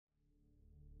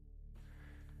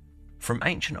From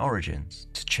ancient origins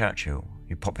to Churchill,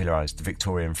 who popularised the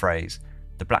Victorian phrase,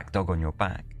 the black dog on your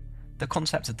back, the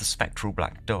concept of the spectral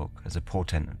black dog as a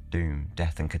portent of doom,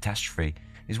 death and catastrophe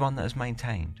is one that has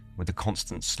maintained with a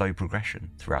constant slow progression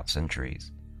throughout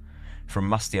centuries. From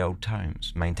musty old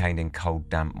tomes maintained in cold,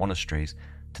 damp monasteries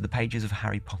to the pages of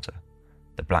Harry Potter,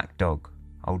 the black dog,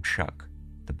 old Shuck,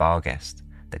 the Barghest,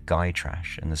 the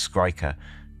Guytrash and the Skriker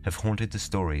have haunted the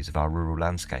stories of our rural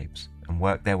landscapes and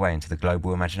worked their way into the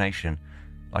global imagination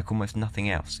like almost nothing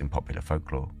else in popular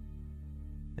folklore.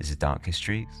 This is Dark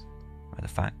Histories, where the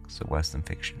facts are worse than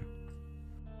fiction.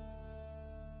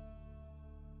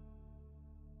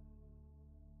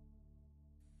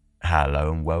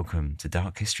 Hello and welcome to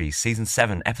Dark Histories, Season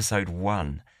 7, Episode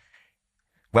 1.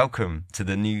 Welcome to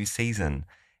the new season.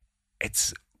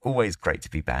 It's always great to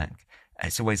be back.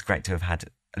 It's always great to have had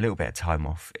a little bit of time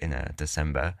off in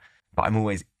December, but I'm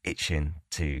always itching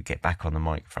to get back on the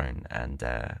microphone and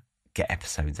get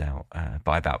episodes out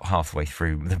by about halfway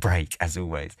through the break, as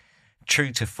always.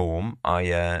 True to form,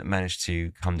 I managed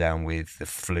to come down with the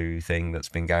flu thing that's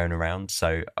been going around,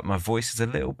 so my voice is a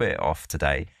little bit off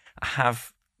today. I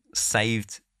have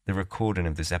saved the recording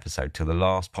of this episode till the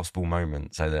last possible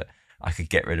moment so that I could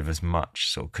get rid of as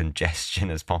much sort of congestion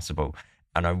as possible,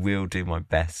 and I will do my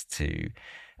best to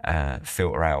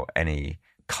filter out any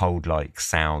cold-like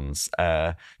sounds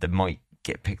that might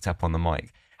get picked up on the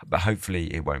mic, but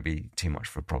hopefully it won't be too much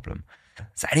of a problem.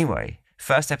 So anyway,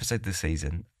 first episode of the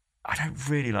season. I don't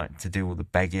really like to do all the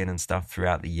begging and stuff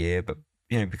throughout the year, but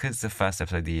because it's the first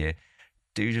episode of the year,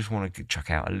 do just want to chuck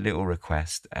out a little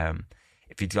request.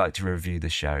 If you'd like to review the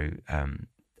show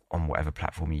on whatever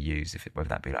platform you use, whether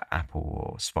that be like Apple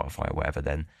or Spotify or whatever,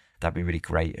 then that'd be really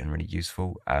great and really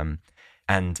useful.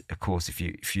 And of course,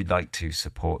 if you'd like to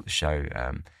support the show,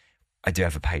 I do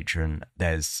have a Patreon.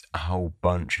 There's a whole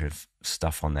bunch of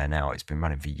stuff on there now. It's been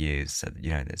running for years, so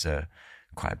there's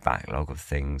quite a backlog of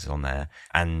things on there.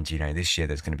 And this year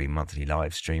there's going to be monthly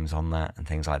live streams on that and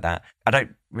things like that. I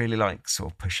don't really like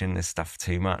sort of pushing this stuff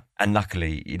too much, and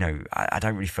luckily, I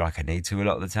don't really feel like I need to a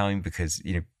lot of the time because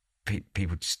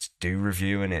people just do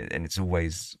review and it's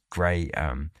always great.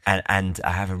 And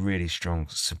I have a really strong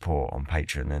support on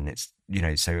Patreon, and it's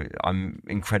so I'm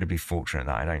incredibly fortunate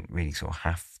that I don't really sort of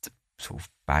have to sort of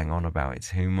bang on about it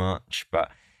too much.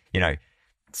 But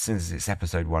since it's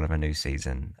episode 1 of a new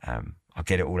season, I'll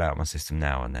get it all out of my system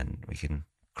now, and then we can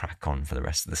crack on for the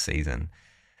rest of the season.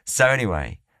 So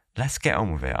anyway, let's get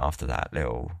on with it after that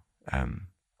little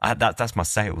that's my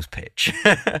sales pitch.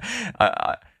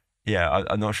 I'm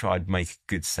not sure I'd make a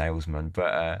good salesman,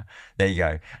 but there you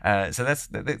go. So let's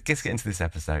get into this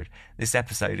episode. This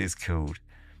episode is called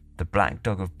The Black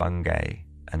Dog of Bungay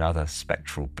and Other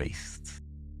Spectral Beasts.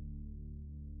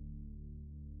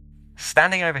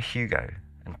 Standing over Hugo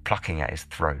and plucking at his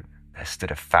throat, there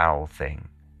stood a foul thing,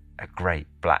 a great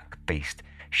black beast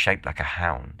shaped like a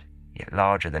hound, yet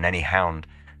larger than any hound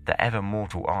that ever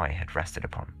mortal eye had rested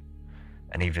upon.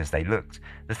 And even as they looked,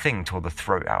 the thing tore the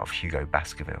throat out of Hugo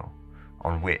Baskerville,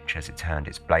 on which, as it turned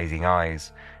its blazing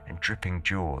eyes and dripping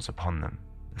jaws upon them,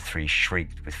 the three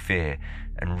shrieked with fear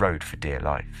and rode for dear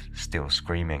life, still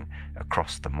screaming,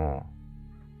 across the moor.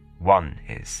 One,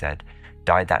 it is said,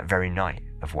 died that very night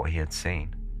of what he had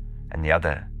seen, and the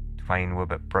other, twain were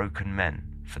but broken men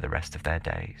for the rest of their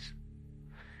days.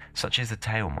 Such is the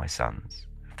tale, my sons,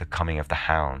 of the coming of the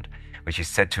hound, which is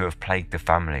said to have plagued the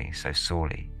family so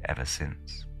sorely ever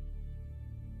since.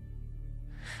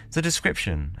 The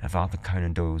description of Arthur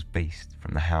Conan Doyle's beast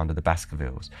from The Hound of the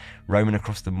Baskervilles, roaming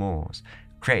across the moors,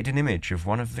 created an image of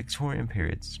one of the Victorian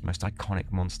period's most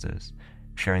iconic monsters,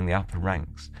 sharing the upper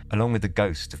ranks, along with the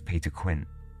ghost of Peter Quint,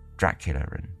 Dracula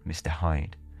and Mr.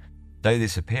 Hyde. Though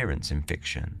this appearance in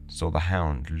fiction saw the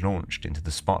hound launched into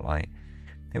the spotlight,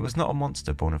 it was not a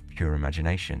monster born of pure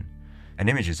imagination, and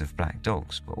images of black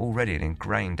dogs were already an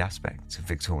ingrained aspect of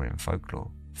Victorian folklore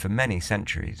for many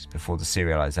centuries before the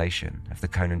serialisation of the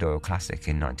Conan Doyle classic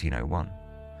in 1901.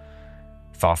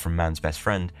 Far from man's best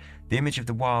friend, the image of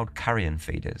the wild carrion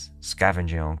feeders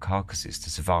scavenging on carcasses to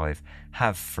survive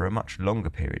have, for a much longer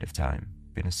period of time,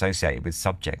 been associated with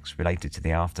subjects related to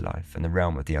the afterlife and the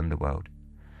realm of the underworld.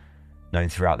 Known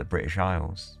throughout the British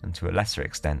Isles, and to a lesser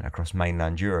extent across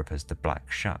mainland Europe as the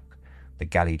Black Shuck, the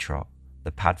Galley-Trot,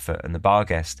 the Padfoot and the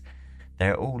Barghest, they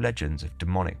are all legends of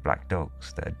demonic black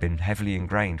dogs that had been heavily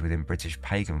ingrained within British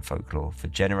pagan folklore for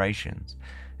generations,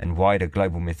 and wider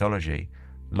global mythology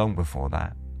long before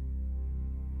that.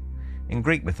 In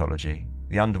Greek mythology,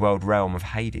 the underworld realm of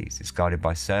Hades is guarded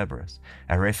by Cerberus,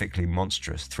 a horrifically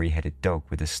monstrous three-headed dog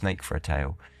with a snake for a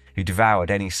tail, who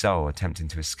devoured any soul attempting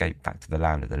to escape back to the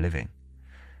land of the living.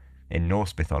 In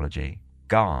Norse mythology,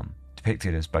 Garm,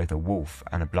 depicted as both a wolf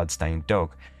and a blood-stained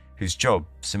dog, whose job,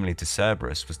 similarly to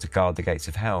Cerberus, was to guard the gates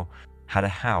of hell, had a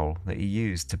howl that he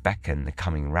used to beckon the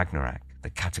coming Ragnarok, the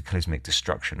cataclysmic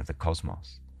destruction of the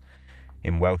cosmos.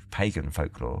 In Welsh pagan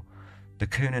folklore, the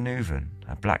Cúnanuvan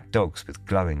are black dogs with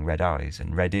glowing red eyes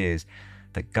and red ears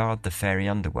that guard the fairy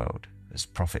underworld as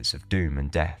prophets of doom and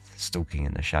death stalking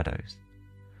in the shadows.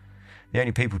 The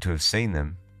only people to have seen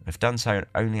them have done so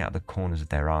only out of the corners of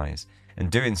their eyes, and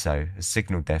doing so has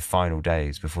signalled their final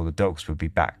days before the dogs would be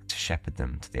back to shepherd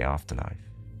them to the afterlife.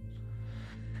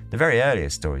 The very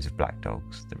earliest stories of black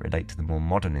dogs that relate to the more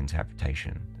modern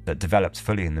interpretation that developed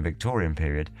fully in the Victorian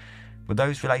period were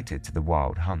those related to the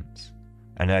wild hunts,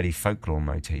 an early folklore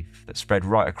motif that spread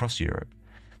right across Europe.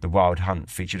 The wild hunt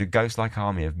featured a ghost-like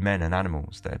army of men and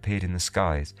animals that appeared in the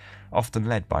skies, often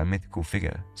led by a mythical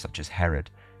figure such as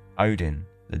Herod, Odin,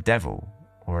 the devil,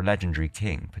 or a legendary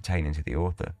king pertaining to the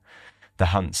author. The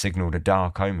hunt signalled a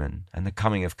dark omen and the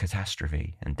coming of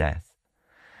catastrophe and death.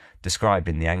 Described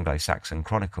in the Anglo-Saxon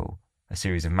Chronicle, a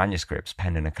series of manuscripts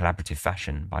penned in a collaborative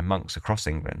fashion by monks across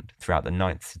England throughout the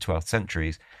 9th to 12th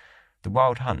centuries, the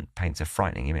wild hunt paints a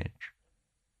frightening image.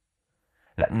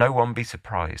 Let no one be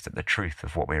surprised at the truth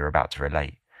of what we are about to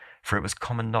relate, for it was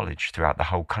common knowledge throughout the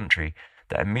whole country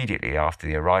that immediately after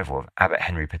the arrival of Abbot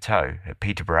Henry Petau at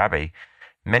Peterborough Abbey,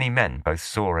 many men both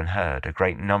saw and heard a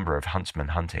great number of huntsmen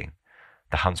hunting.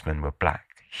 The huntsmen were black,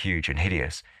 huge and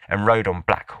hideous, and rode on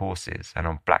black horses and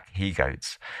on black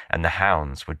he-goats, and the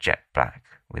hounds were jet black,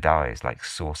 with eyes like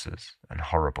saucers, and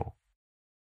horrible.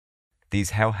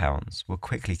 These hellhounds were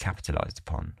quickly capitalised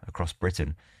upon across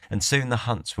Britain, and soon the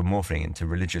hunts were morphing into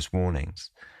religious warnings,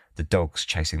 the dogs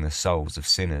chasing the souls of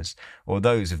sinners, or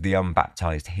those of the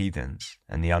unbaptised heathens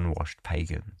and the unwashed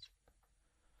pagans.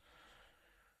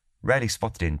 Rarely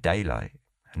spotted in daylight,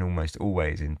 and almost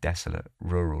always in desolate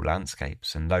rural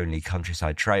landscapes and lonely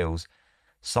countryside trails,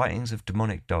 sightings of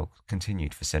demonic dogs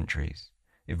continued for centuries,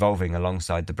 evolving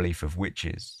alongside the belief of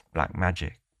witches, black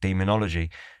magic, demonology,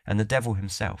 and the devil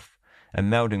himself, and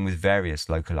melding with various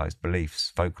localised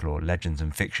beliefs, folklore, legends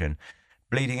and fiction,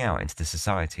 bleeding out into the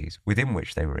societies within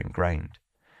which they were ingrained.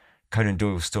 Conan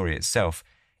Doyle's story itself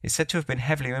is said to have been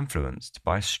heavily influenced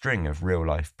by a string of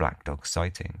real-life black dog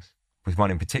sightings, with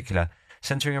one in particular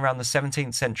centring around the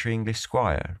 17th century English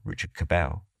squire Richard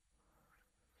Cabell.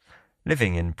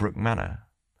 Living in Brook Manor,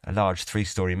 a large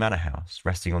 3-storey manor house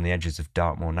resting on the edges of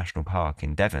Dartmoor National Park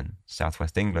in Devon,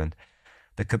 southwest England,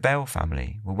 the Cabell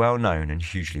family were well known and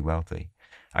hugely wealthy,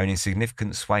 owning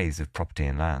significant swathes of property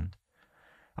and land.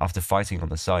 After fighting on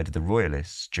the side of the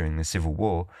Royalists during the Civil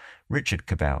War, Richard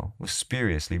Cabell was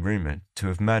spuriously rumoured to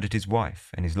have murdered his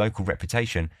wife, and his local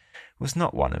reputation was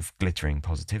not one of glittering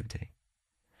positivity.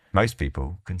 Most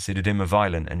people considered him a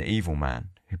violent and evil man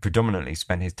who predominantly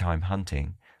spent his time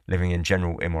hunting, living in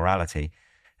general immorality,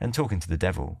 and talking to the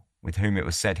devil, with whom it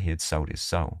was said he had sold his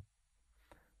soul.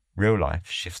 Real life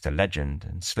shifts to legend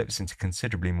and slips into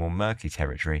considerably more murky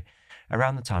territory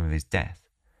around the time of his death,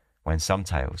 when some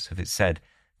tales have it said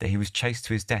that he was chased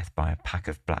to his death by a pack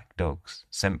of black dogs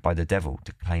sent by the devil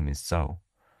to claim his soul.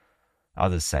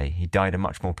 Others say he died a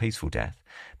much more peaceful death,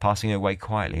 passing away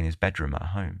quietly in his bedroom at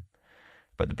home.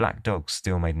 But the black dogs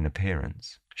still made an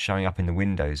appearance, showing up in the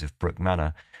windows of Brook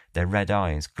Manor, their red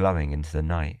eyes glowing into the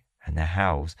night, and their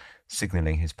howls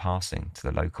signalling his passing to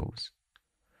the locals.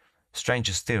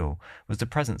 Stranger still was the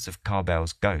presence of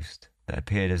Cabell's ghost that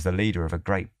appeared as the leader of a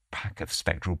great pack of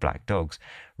spectral black dogs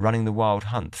running the wild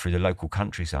hunt through the local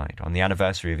countryside on the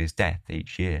anniversary of his death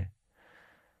each year.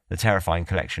 The terrifying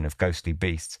collection of ghostly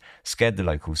beasts scared the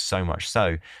locals so much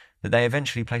so that they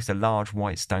eventually placed a large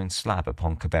white stone slab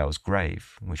upon Cabell's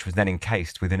grave, which was then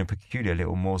encased within a peculiar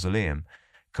little mausoleum,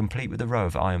 complete with a row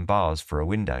of iron bars for a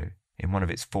window in one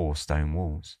of its 4 stone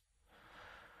walls.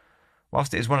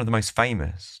 Whilst it is one of the most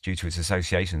famous due to its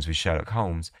associations with Sherlock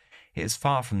Holmes, it is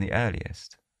far from the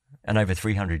earliest, and over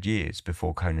 300 years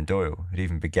before Conan Doyle had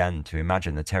even begun to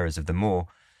imagine the terrors of the moor,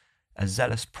 a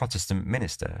zealous Protestant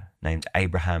minister named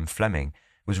Abraham Fleming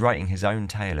was writing his own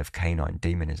tale of canine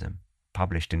demonism,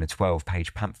 published in a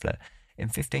 12-page pamphlet in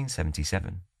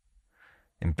 1577.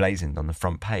 Emblazoned on the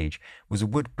front page was a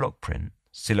wood block print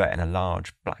silhouetting a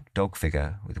large black dog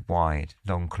figure with wide,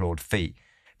 long-clawed feet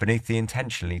beneath the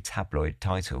intentionally tabloid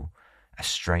title, A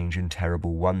Strange and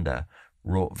Terrible Wonder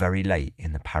Wrought Very Late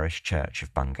in the Parish Church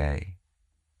of Bungay.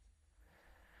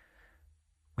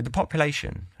 With a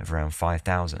population of around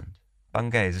 5,000,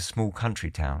 Bungay is a small country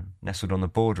town nestled on the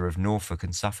border of Norfolk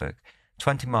and Suffolk,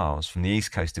 20 miles from the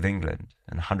east coast of England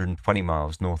and 120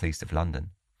 miles northeast of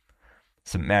London.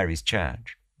 St Mary's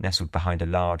Church, nestled behind a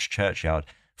large churchyard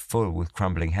full with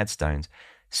crumbling headstones,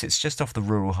 sits just off the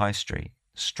rural high street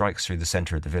strikes through the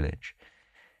centre of the village.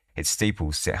 Its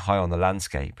steeples sit high on the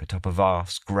landscape atop a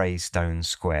vast grey stone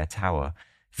square tower,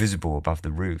 visible above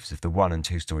the roofs of the 1- and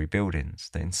 2-storey buildings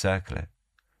that encircle it.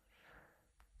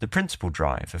 The principal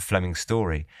drive of Fleming's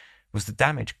story was the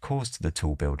damage caused to the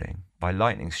tall building by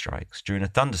lightning strikes during a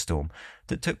thunderstorm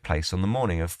that took place on the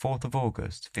morning of 4th of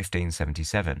August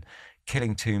 1577,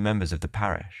 killing 2 members of the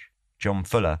parish, John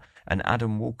Fuller and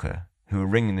Adam Walker, who were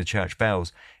ringing the church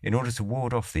bells in order to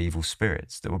ward off the evil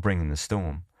spirits that were bringing the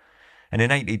storm. An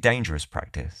innately dangerous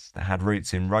practice that had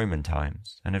roots in Roman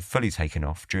times and had fully taken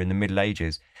off during the Middle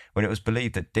Ages, when it was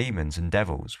believed that demons and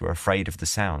devils were afraid of the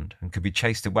sound and could be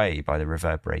chased away by the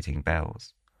reverberating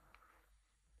bells.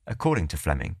 According to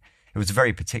Fleming, it was a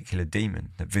very particular demon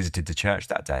that visited the church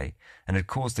that day and had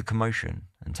caused the commotion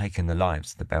and taken the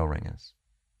lives of the bell ringers.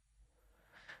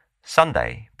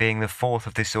 Sunday being the 4th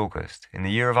of this August in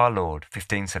the year of our Lord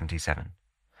 1577.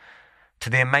 To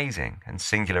the amazing and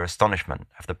singular astonishment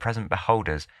of the present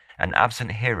beholders and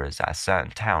absent hearers at a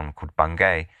certain town called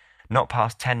Bungay, not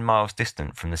past 10 miles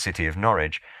distant from the city of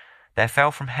Norwich, there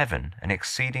fell from heaven an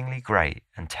exceedingly great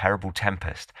and terrible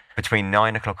tempest between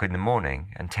 9 o'clock in the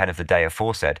morning and 10 of the day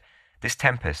aforesaid. This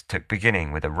tempest took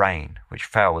beginning with a rain, which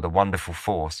fell with a wonderful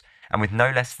force, and with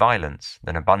no less violence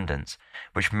than abundance,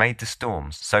 which made the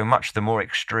storms so much the more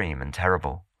extreme and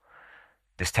terrible.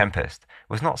 This tempest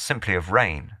was not simply of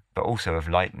rain, but also of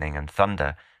lightning and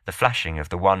thunder, the flashing of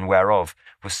the one whereof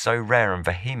was so rare and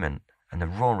vehement, and the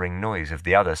roaring noise of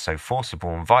the other so forcible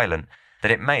and violent,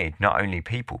 that it made not only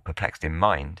people perplexed in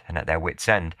mind and at their wits'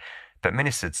 end, but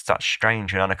ministered such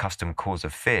strange and unaccustomed cause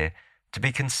of fear, to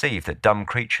be conceived that dumb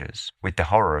creatures, with the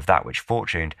horror of that which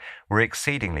fortuned, were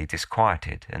exceedingly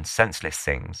disquieted, and senseless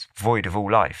things, void of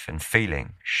all life and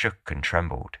feeling, shook and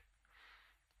trembled.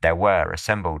 There were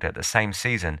assembled at the same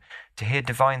season to hear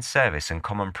divine service and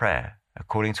common prayer,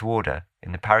 according to order,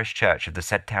 in the parish church of the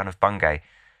said town of Bungay,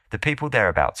 the people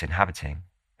thereabouts inhabiting,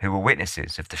 who were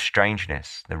witnesses of the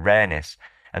strangeness, the rareness,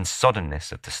 and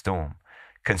soddenness of the storm,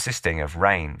 consisting of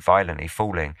rain violently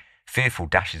falling, fearful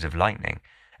dashes of lightning,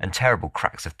 and terrible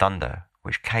cracks of thunder,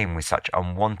 which came with such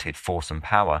unwonted force and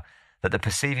power, that the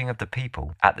perceiving of the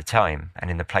people, at the time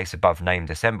and in the place above named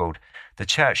assembled, the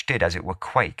church did as it were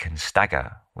quake and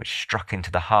stagger, which struck into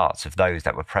the hearts of those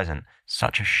that were present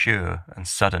such a sure and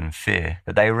sudden fear,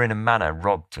 that they were in a manner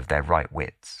robbed of their right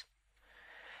wits.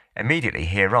 Immediately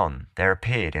hereon there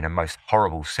appeared in a most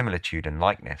horrible similitude and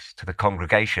likeness to the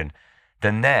congregation,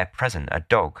 then there present a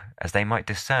dog, as they might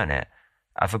discern it,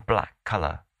 of a black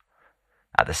colour.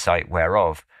 At the sight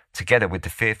whereof, together with the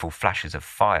fearful flashes of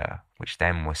fire, which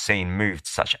then were seen, moved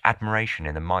such admiration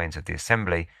in the minds of the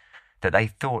assembly, that they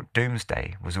thought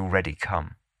doomsday was already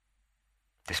come.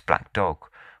 This black dog,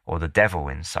 or the devil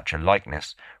in such a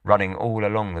likeness, running all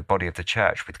along the body of the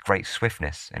church with great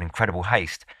swiftness and incredible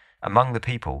haste, among the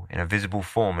people in a visible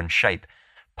form and shape,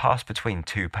 passed between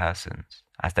 2 persons,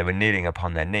 as they were kneeling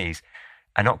upon their knees,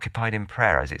 and occupied in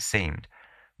prayer as it seemed,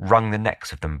 wrung the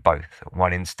necks of them both at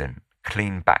one instant,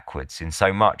 clean backwards,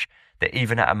 insomuch that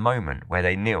even at a moment where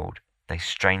they kneeled, they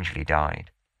strangely died.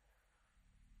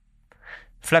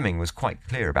 Fleming was quite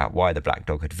clear about why the black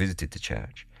dog had visited the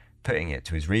church, putting it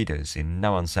to his readers in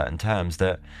no uncertain terms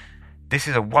that this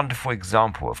is a wonderful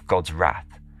example of God's wrath,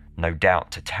 no doubt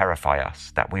to terrify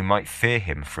us, that we might fear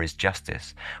him for his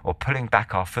justice, or pulling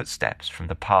back our footsteps from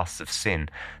the paths of sin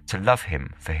to love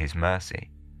him for his mercy.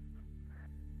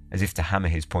 As if to hammer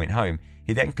his point home,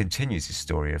 he then continues his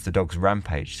story of the dog's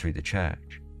rampage through the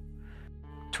church.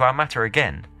 To our matter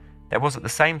again, there was at the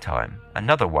same time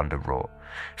another wonder wrought,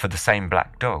 for the same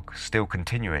black dog, still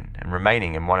continuing and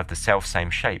remaining in one of the self-same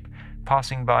shape,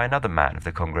 passing by another man of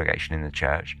the congregation in the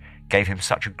church, gave him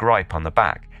such a gripe on the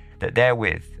back, that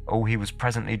therewith all he was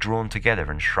presently drawn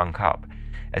together and shrunk up,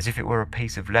 as if it were a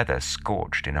piece of leather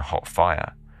scorched in a hot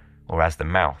fire, or as the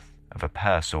mouth of a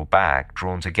purse or bag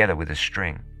drawn together with a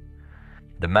string.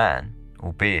 The man,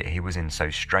 albeit he was in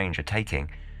so strange a taking,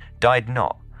 died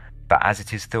not, but as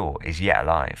it is thought is yet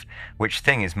alive, which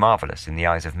thing is marvellous in the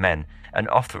eyes of men, and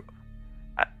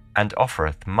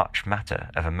offereth much matter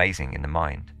of amazing in the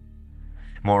mind.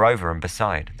 Moreover and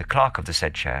beside, the clerk of the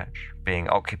said church, being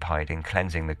occupied in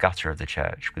cleansing the gutter of the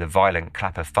church with a violent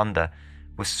clap of thunder,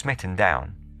 was smitten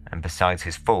down, and besides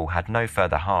his fall had no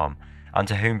further harm,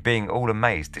 unto whom being all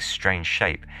amazed this strange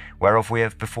shape, whereof we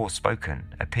have before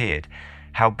spoken, appeared,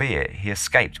 howbeit he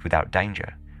escaped without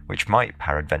danger, which might,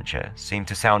 peradventure, seem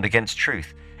to sound against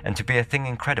truth, and to be a thing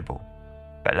incredible.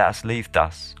 But let us leave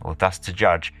thus, or thus to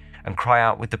judge, and cry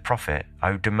out with the prophet,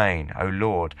 O domain, O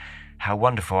Lord, how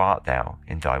wonderful art thou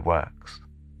in thy works.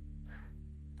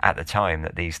 At the time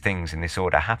that these things in this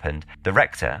order happened, the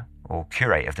rector, or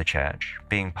curate of the church,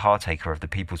 being partaker of the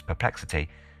people's perplexity,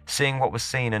 seeing what was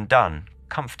seen and done,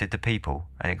 comforted the people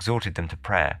and exhorted them to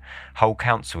prayer. Whole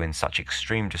council in such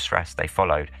extreme distress they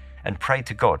followed, and prayed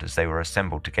to God as they were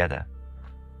assembled together.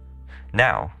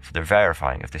 Now, for the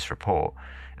verifying of this report,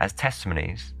 as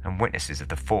testimonies and witnesses of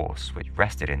the force which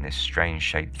rested in this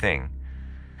strange-shaped thing,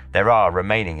 there are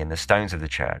remaining in the stones of the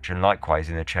church, and likewise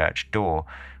in the church door,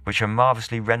 which are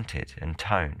marvellously rented and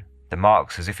toned, the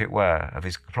marks as if it were of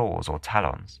his claws or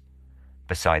talons.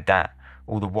 Beside that,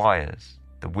 all the wires,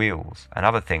 the wheels, and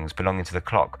other things belonging to the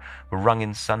clock were wrung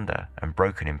in sunder and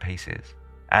broken in pieces.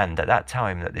 And at that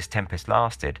time that this tempest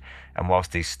lasted, and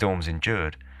whilst these storms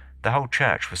endured, the whole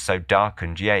church was so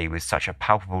darkened, yea, with such a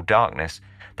palpable darkness,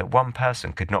 that one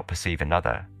person could not perceive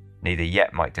another, neither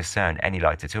yet might discern any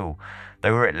light at all,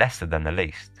 though were it lesser than the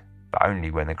least, but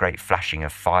only when the great flashing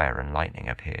of fire and lightning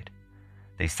appeared.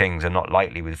 These things are not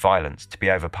lightly with violence to be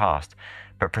overpassed,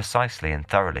 but precisely and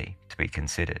thoroughly to be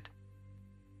considered.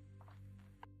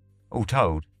 All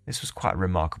told, this was quite a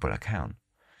remarkable account.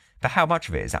 But how much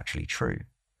of it is actually true?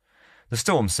 The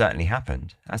storm certainly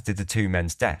happened, as did the two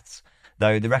men's deaths,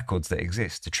 though the records that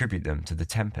exist attribute them to the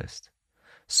tempest.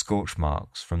 Scorch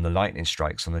marks from the lightning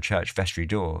strikes on the church vestry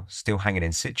door, still hanging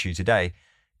in situ today,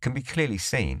 can be clearly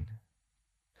seen.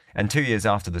 And 2 years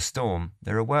after the storm,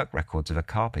 there are work records of a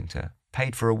carpenter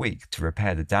paid for a week to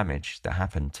repair the damage that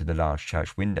happened to the large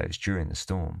church windows during the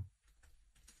storm.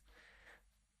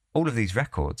 All of these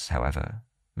records, however,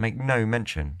 make no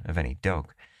mention of any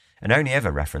dog, and only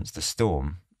ever reference the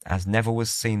storm as never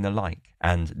was seen the like,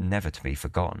 and never to be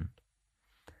forgotten.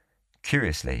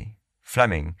 Curiously,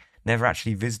 Fleming never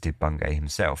actually visited Bungay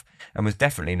himself, and was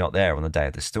definitely not there on the day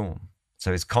of the storm,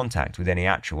 so his contact with any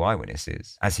actual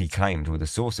eyewitnesses, as he claimed were the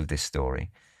source of this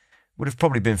story, would have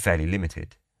probably been fairly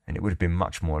limited, and it would have been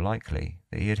much more likely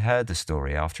that he had heard the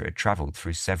story after it had travelled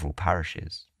through several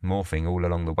parishes, morphing all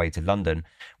along the way to London,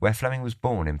 where Fleming was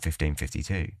born in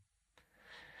 1552.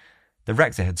 The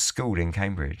rector had schooled in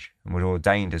Cambridge, and was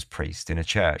ordained as priest in a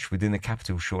church within the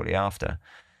capital shortly after.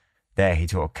 There he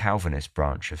taught a Calvinist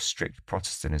branch of strict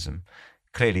Protestantism,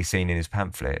 clearly seen in his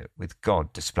pamphlet, with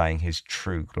God displaying his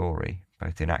true glory,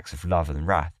 both in acts of love and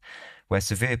wrath, where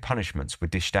severe punishments were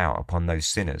dished out upon those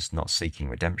sinners not seeking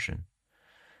redemption.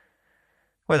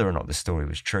 Whether or not the story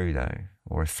was true, though,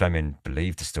 or if Fleming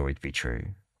believed the story to be true,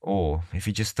 or if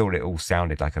he just thought it all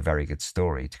sounded like a very good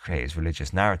story to create his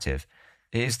religious narrative,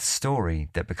 it is the story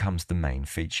that becomes the main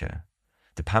feature.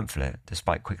 The pamphlet,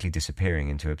 despite quickly disappearing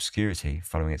into obscurity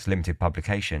following its limited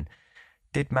publication,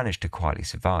 did manage to quietly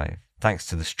survive, thanks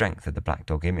to the strength of the black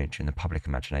dog image in the public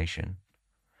imagination.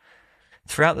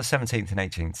 Throughout the 17th and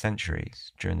 18th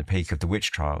centuries, during the peak of the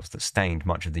witch trials that stained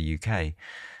much of the UK,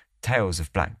 tales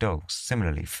of black dogs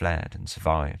similarly flared and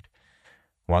survived.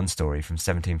 One story from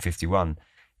 1751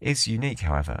 is unique,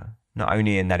 however, not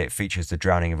only in that it features the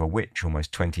drowning of a witch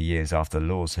almost 20 years after the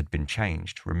laws had been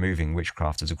changed, removing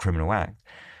witchcraft as a criminal act,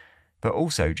 but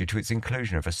also due to its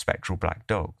inclusion of a spectral black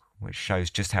dog, which shows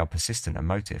just how persistent a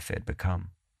motif it had become.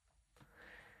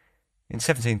 In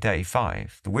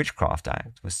 1735, the Witchcraft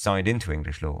Act was signed into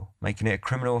English law, making it a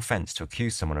criminal offence to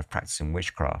accuse someone of practising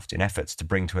witchcraft in efforts to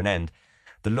bring to an end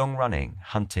the long-running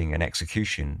hunting and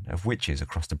execution of witches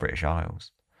across the British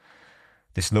Isles.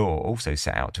 This law also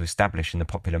set out to establish in the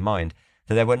popular mind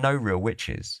that there were no real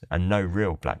witches and no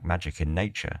real black magic in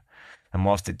nature, and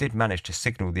whilst it did manage to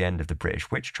signal the end of the British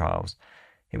witch trials,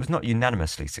 it was not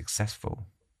unanimously successful,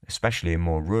 especially in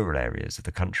more rural areas of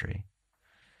the country.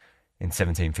 In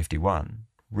 1751,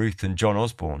 Ruth and John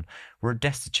Osborne were a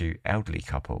destitute elderly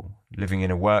couple living in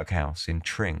a workhouse in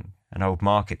Tring, an old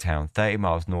market town 30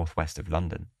 miles northwest of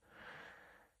London.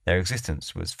 Their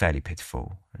existence was fairly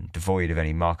pitiful, and devoid of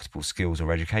any marketable skills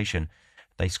or education.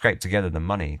 They scraped together the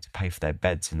money to pay for their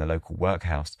beds in the local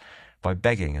workhouse by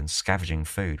begging and scavenging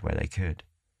food where they could.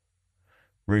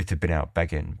 Ruth had been out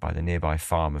begging by the nearby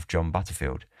farm of John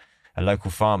Butterfield, a local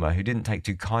farmer who didn't take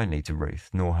too kindly to Ruth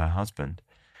nor her husband,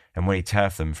 and when he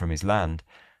turfed them from his land,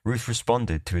 Ruth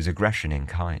responded to his aggression in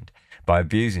kind by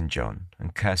abusing John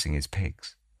and cursing his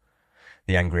pigs.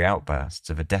 The angry outbursts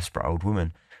of a desperate old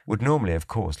woman would normally have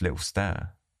caused little stir,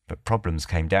 but problems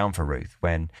came down for Ruth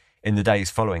when, in the days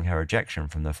following her ejection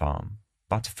from the farm,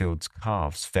 Butterfield's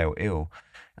calves fell ill,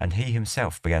 and he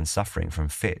himself began suffering from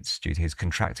fits due to his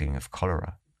contracting of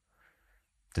cholera.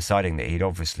 Deciding that he'd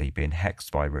obviously been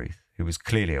hexed by Ruth, who was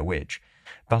clearly a witch,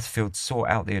 Butterfield sought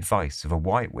out the advice of a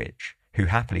white witch, who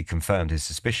happily confirmed his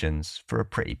suspicions for a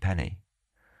pretty penny.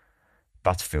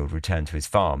 Butterfield returned to his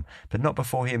farm, but not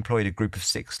before he employed a group of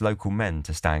 6 local men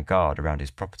to stand guard around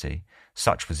his property.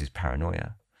 Such was his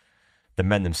paranoia. The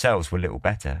men themselves were little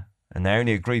better, and they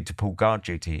only agreed to pull guard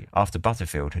duty after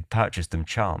Butterfield had purchased them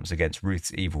charms against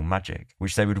Ruth's evil magic,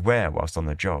 which they would wear whilst on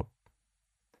the job.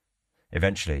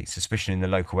 Eventually, suspicion in the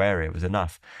local area was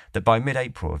enough that by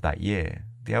mid-April of that year,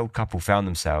 the old couple found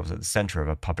themselves at the centre of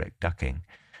a public ducking,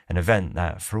 an event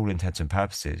that, for all intents and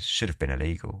purposes, should have been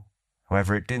illegal.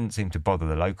 However, it didn't seem to bother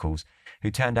the locals,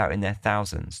 who turned out in their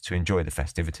thousands to enjoy the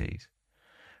festivities.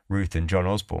 Ruth and John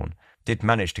Osborne did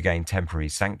manage to gain temporary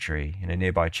sanctuary in a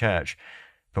nearby church,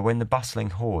 but when the bustling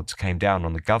hordes came down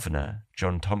on the governor,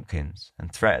 John Tompkins,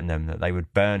 and threatened them that they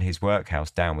would burn his workhouse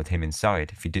down with him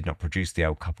inside if he did not produce the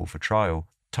old couple for trial,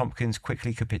 Tompkins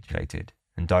quickly capitulated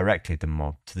and directed the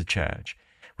mob to the church,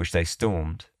 which they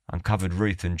stormed, uncovered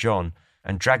Ruth and John,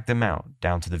 and dragged them out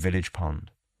down to the village pond.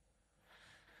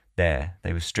 There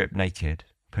they were stripped naked,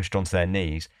 pushed onto their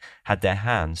knees, had their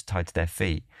hands tied to their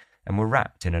feet, and were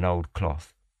wrapped in an old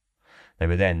cloth. They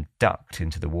were then ducked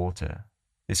into the water.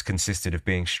 This consisted of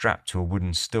being strapped to a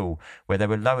wooden stool where they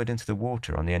were lowered into the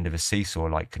water on the end of a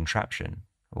seesaw-like contraption,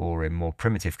 or, in more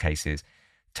primitive cases,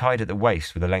 tied at the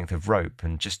waist with a length of rope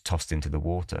and just tossed into the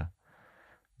water.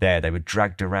 There they were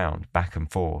dragged around, back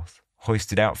and forth,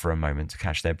 hoisted out for a moment to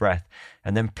catch their breath,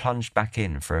 and then plunged back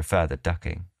in for a further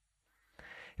ducking.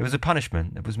 It was a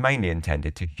punishment that was mainly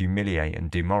intended to humiliate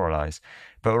and demoralise,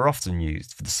 but were often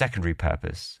used for the secondary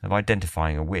purpose of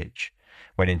identifying a witch,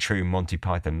 when in true Monty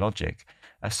Python logic,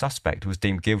 a suspect was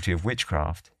deemed guilty of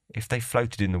witchcraft if they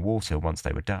floated in the water once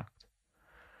they were ducked.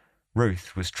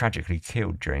 Ruth was tragically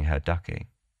killed during her ducking,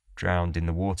 drowned in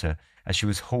the water as she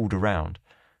was hauled around,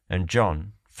 and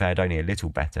John fared only a little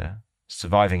better,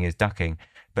 surviving his ducking,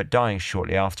 but dying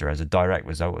shortly after as a direct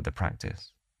result of the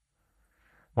practice.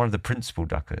 One of the principal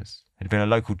duckers had been a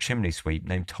local chimney sweep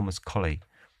named Thomas Colley.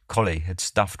 Colley had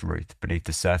stuffed Ruth beneath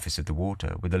the surface of the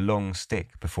water with a long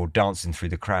stick before dancing through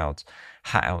the crowds,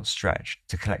 hat outstretched,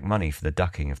 to collect money for the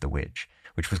ducking of the witch,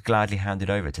 which was gladly handed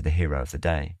over to the hero of the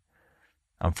day.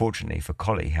 Unfortunately for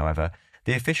Colley, however,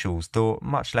 the officials thought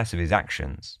much less of his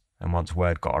actions, and once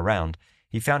word got around,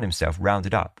 he found himself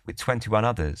rounded up with 21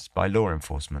 others by law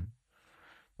enforcement.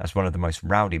 As one of the most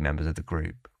rowdy members of the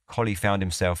group, Colley found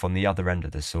himself on the other end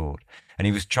of the sword, and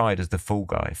he was tried as the fall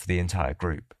guy for the entire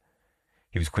group.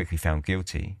 He was quickly found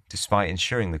guilty, despite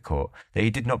ensuring the court that he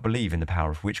did not believe in the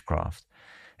power of witchcraft,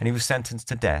 and he was sentenced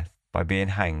to death by being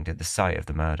hanged at the site of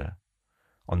the murder.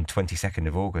 On the 22nd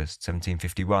of August,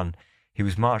 1751, he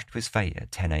was marched to his fate at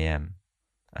 10 a.m.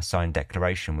 A signed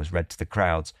declaration was read to the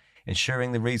crowds,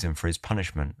 ensuring the reason for his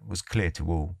punishment was clear to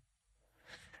all.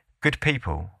 "Good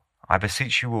people, I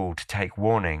beseech you all to take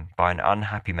warning by an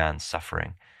unhappy man's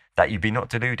suffering, that you be not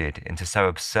deluded into so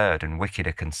absurd and wicked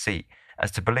a conceit as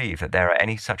to believe that there are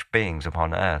any such beings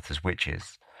upon earth as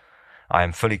witches. I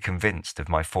am fully convinced of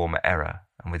my former error,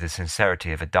 and with the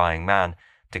sincerity of a dying man,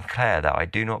 declare that I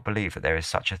do not believe that there is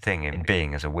such a thing in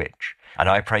being as a witch, and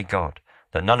I pray God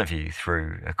that none of you,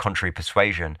 through a contrary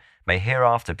persuasion, may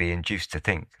hereafter be induced to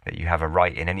think that you have a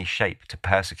right in any shape to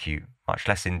persecute, much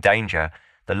less endanger,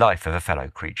 the life of a fellow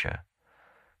creature.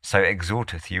 So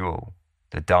exhorteth you all,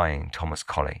 the dying Thomas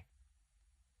Colley."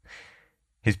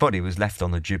 His body was left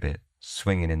on the gibbet,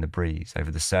 swinging in the breeze over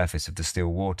the surface of the still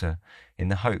water, in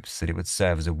the hopes that it would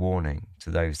serve as a warning to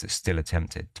those that still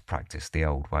attempted to practice the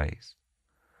old ways.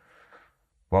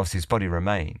 Whilst his body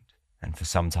remained, and for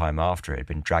some time after it had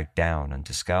been dragged down and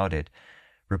discarded,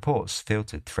 reports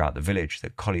filtered throughout the village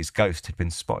that Colley's ghost had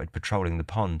been spotted patrolling the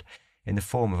pond in the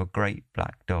form of a great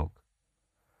black dog.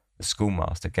 The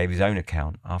schoolmaster gave his own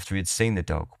account after he had seen the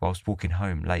dog whilst walking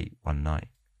home late one night.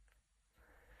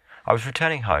 "I was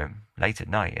returning home late at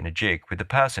night in a gig with the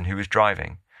person who was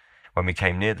driving. When we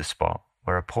came near the spot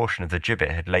where a portion of the gibbet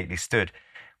had lately stood,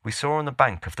 we saw on the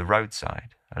bank of the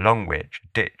roadside, along which a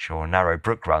ditch or narrow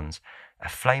brook runs, a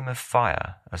flame of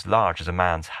fire as large as a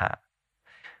man's hat.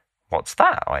 'What's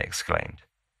that?' I exclaimed.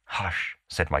 'Hush,'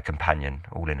 said my companion,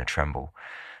 all in a tremble,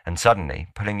 and suddenly,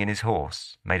 pulling in his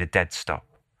horse, made a dead stop.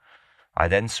 I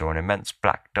then saw an immense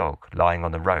black dog lying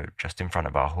on the road just in front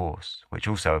of our horse, which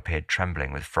also appeared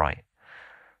trembling with fright.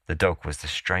 The dog was the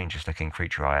strangest looking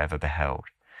creature I ever beheld.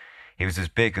 He was as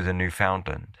big as a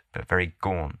Newfoundland, but very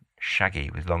gaunt, shaggy,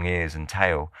 with long ears and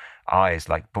tail, eyes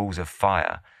like balls of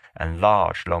fire, and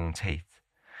large, long teeth,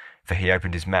 for he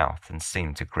opened his mouth and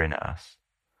seemed to grin at us.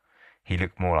 He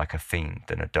looked more like a fiend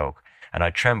than a dog, and I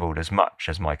trembled as much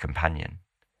as my companion.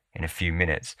 In a few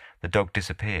minutes the dog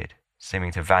disappeared,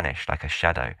 seeming to vanish like a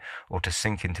shadow or to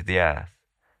sink into the earth,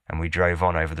 and we drove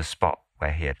on over the spot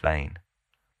where he had lain.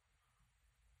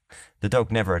 The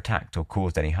dog never attacked or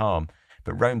caused any harm,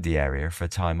 but roamed the area for a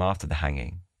time after the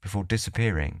hanging, before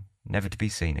disappearing, never to be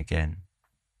seen again.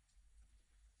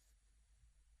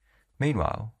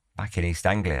 Meanwhile, back in East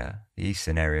Anglia, the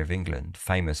eastern area of England,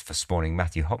 famous for spawning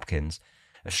Matthew Hopkins,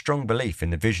 a strong belief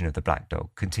in the vision of the black dog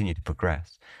continued to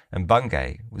progress, and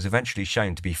Bungay was eventually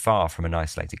shown to be far from an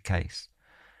isolated case.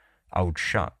 Old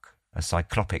Shuck, a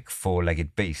cyclopic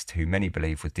four-legged beast who many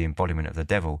believe was the embodiment of the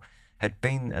devil, had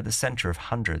been at the centre of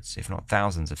hundreds, if not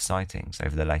thousands, of sightings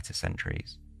over the later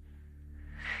centuries.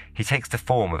 He takes the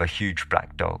form of a huge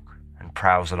black dog and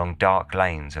prowls along dark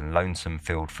lanes and lonesome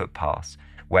field footpaths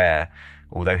where,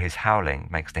 although his howling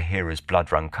makes the hearer's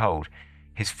blood run cold,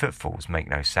 his footfalls make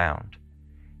no sound.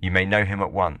 You may know him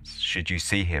at once, should you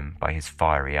see him by his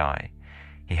fiery eye.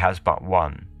 He has but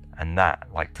one, and that,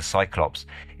 like the Cyclops,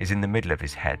 is in the middle of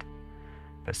his head.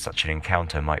 But such an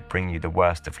encounter might bring you the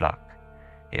worst of luck.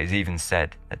 It is even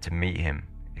said that to meet him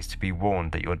is to be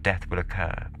warned that your death will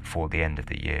occur before the end of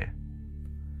the year.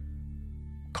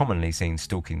 Commonly seen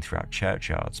stalking throughout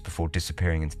churchyards before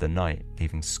disappearing into the night,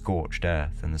 leaving scorched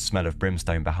earth and the smell of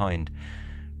brimstone behind,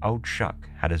 Old Shuck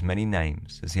had as many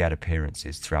names as he had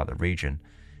appearances throughout the region,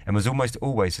 and was almost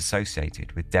always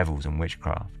associated with devils and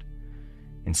witchcraft.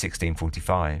 In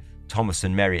 1645, Thomas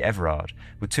and Mary Everard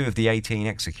were two of the 18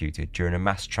 executed during a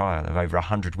mass trial of over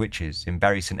 100 witches in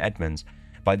Bury St Edmunds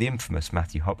by the infamous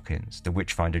Matthew Hopkins, the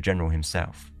Witchfinder General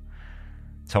himself.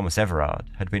 Thomas Everard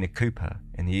had been a cooper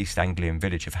in the East Anglian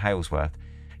village of Halesworth,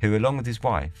 who, along with his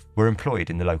wife, were employed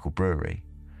in the local brewery.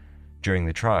 During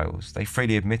the trials, they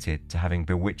freely admitted to having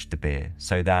bewitched the beer,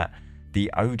 so that the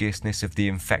odiousness of the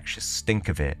infectious stink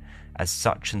of it as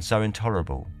such and so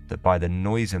intolerable that by the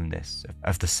noisomeness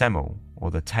of the smell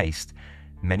or the taste,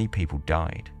 many people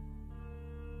died.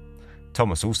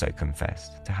 Thomas also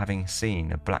confessed to having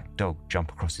seen a black dog jump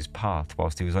across his path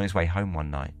whilst he was on his way home one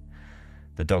night.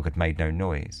 The dog had made no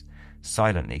noise,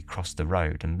 silently crossed the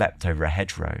road and leapt over a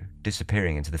hedgerow,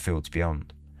 disappearing into the fields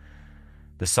beyond.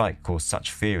 The sight caused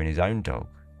such fear in his own dog,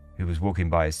 who was walking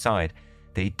by his side,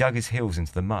 that he dug his heels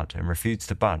into the mud and refused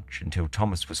to budge until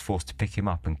Thomas was forced to pick him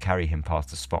up and carry him past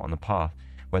the spot on the path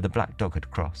where the black dog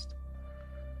had crossed.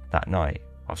 That night,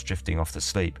 whilst drifting off to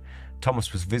sleep,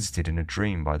 Thomas was visited in a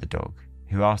dream by the dog,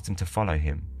 who asked him to follow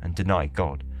him and deny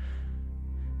God.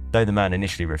 Though the man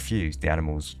initially refused the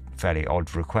animal's fairly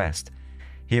odd request,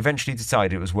 he eventually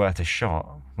decided it was worth a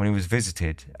shot when he was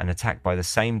visited and attacked by the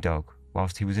same dog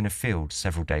whilst he was in a field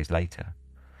several days later.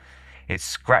 It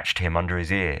scratched him under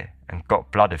his ear and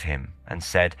got blood of him, and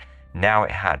said now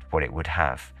it had what it would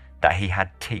have, that he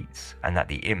had teats, and that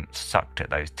the imps sucked at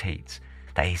those teats,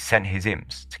 that he sent his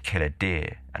imps to kill a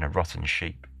deer and a rotten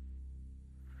sheep.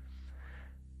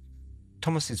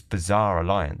 Thomas's bizarre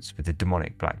alliance with the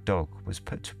demonic black dog was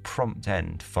put to prompt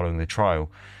end following the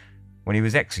trial, when he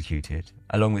was executed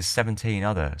along with 17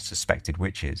 other suspected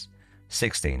witches,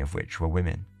 16 of which were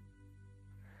women.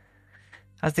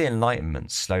 As the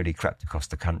Enlightenment slowly crept across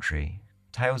the country,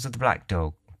 tales of the black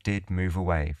dog did move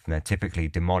away from their typically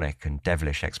demonic and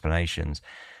devilish explanations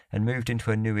and moved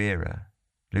into a new era,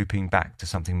 looping back to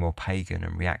something more pagan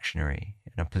and reactionary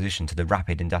in opposition to the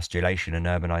rapid industrialisation and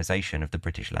urbanisation of the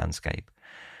British landscape,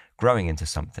 growing into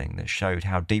something that showed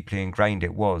how deeply ingrained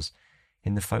it was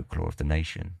in the folklore of the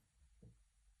nation.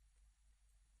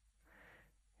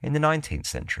 In the 19th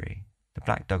century, the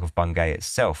black dog of Bungay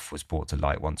itself was brought to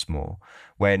light once more,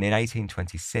 when in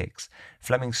 1826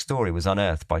 Fleming's story was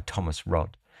unearthed by Thomas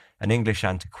Rodd, an English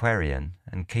antiquarian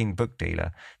and keen book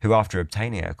dealer who, after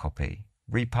obtaining a copy,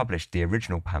 republished the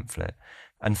original pamphlet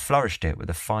and flourished it with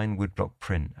a fine woodblock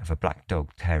print of a black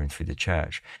dog tearing through the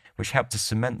church, which helped to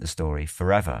cement the story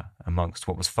forever amongst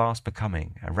what was fast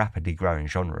becoming a rapidly growing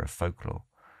genre of folklore.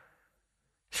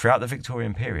 Throughout the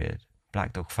Victorian period,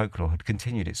 black dog folklore had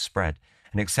continued its spread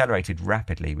and accelerated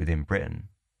rapidly within Britain,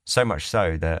 so much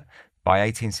so that by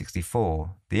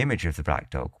 1864 the image of the black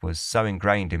dog was so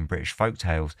ingrained in British folk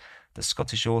tales that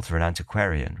Scottish author and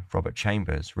antiquarian Robert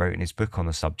Chambers wrote in his book on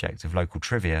the subject of local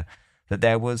trivia that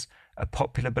there was a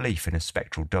popular belief in a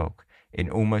spectral dog in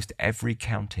almost every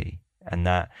county, and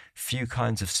that few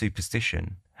kinds of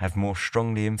superstition have more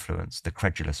strongly influenced the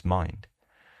credulous mind.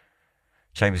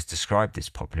 Chambers described this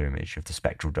popular image of the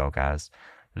spectral dog as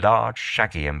large,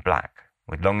 shaggy and black,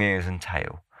 with long ears and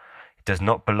tail. It does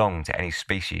not belong to any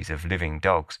species of living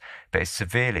dogs, but is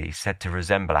severely said to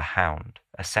resemble a hound,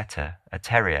 a setter, a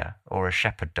terrier, or a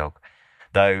shepherd dog,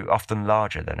 though often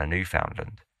larger than a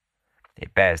Newfoundland.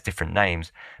 It bears different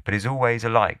names, but is always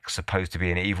alike supposed to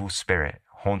be an evil spirit,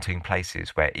 haunting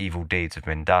places where evil deeds have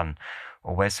been done,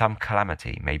 or where some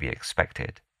calamity may be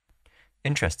expected.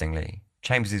 Interestingly,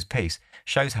 Chambers's piece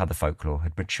shows how the folklore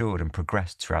had matured and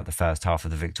progressed throughout the first half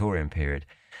of the Victorian period,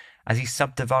 as he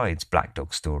subdivides black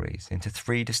dog stories into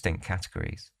three distinct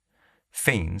categories: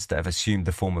 fiends that have assumed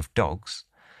the form of dogs,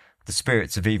 The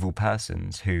spirits of evil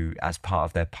persons who, as part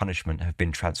of their punishment, have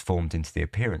been transformed into the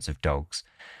appearance of dogs,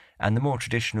 and the more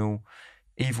traditional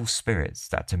evil spirits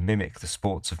that, to mimic the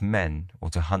sports of men or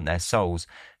to hunt their souls,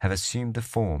 have assumed the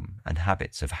form and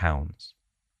habits of hounds.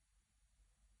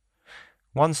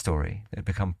 One story that had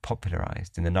become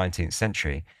popularised in the 19th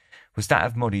century was that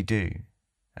of Moddy Dhu,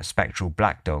 a spectral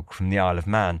black dog from the Isle of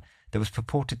Man that was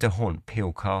purported to haunt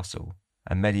Peel Castle,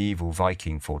 a medieval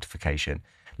Viking fortification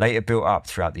later built up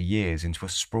throughout the years into a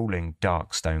sprawling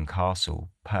dark stone castle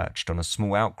perched on a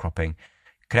small outcropping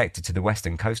connected to the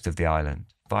western coast of the island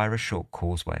via a short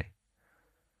causeway.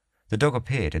 The dog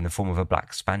appeared in the form of a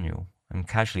black spaniel and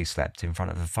casually slept in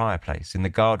front of the fireplace in the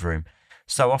guardroom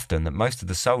so often that most of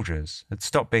the soldiers had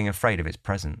stopped being afraid of its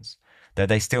presence, though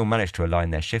they still managed to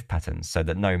align their shift patterns so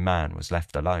that no man was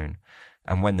left alone,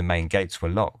 and when the main gates were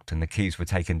locked and the keys were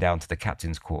taken down to the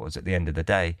captain's quarters at the end of the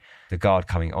day, the guard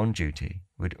coming on duty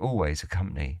would always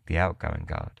accompany the outgoing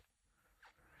guard.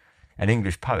 An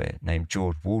English poet named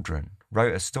George Waldron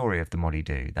wrote a story of the Moddy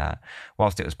Dhu that,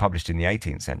 whilst it was published in the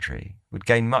 18th century, would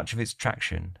gain much of its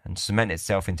traction and cement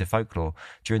itself into folklore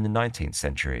during the 19th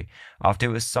century after it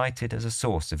was cited as a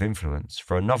source of influence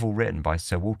for a novel written by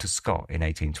Sir Walter Scott in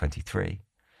 1823.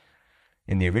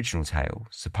 In the original tale,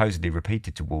 supposedly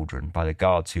repeated to Waldron by the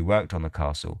guards who worked on the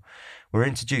castle, were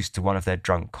introduced to one of their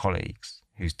drunk colleagues,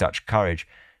 whose Dutch courage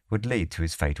would lead to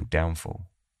his fatal downfall.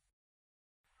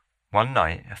 One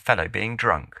night, a fellow being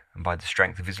drunk, and by the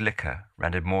strength of his liquor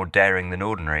rendered more daring than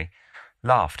ordinary,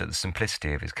 laughed at the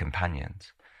simplicity of his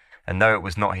companions, and though it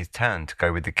was not his turn to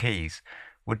go with the keys,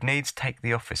 would needs take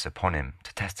the office upon him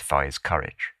to testify his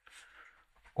courage.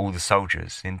 All the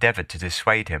soldiers endeavoured to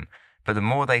dissuade him, but the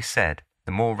more they said,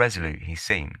 the more resolute he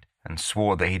seemed, and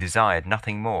swore that he desired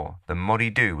nothing more than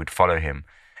Moddy Dhu would follow him,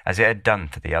 as it had done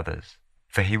for the others,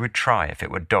 for he would try if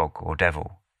it were dog or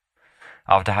devil.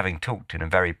 After having talked in a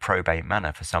very probate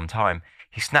manner for some time,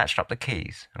 he snatched up the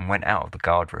keys and went out of the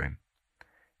guard-room.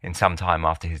 In some time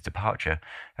after his departure,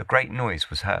 a great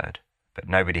noise was heard, but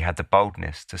nobody had the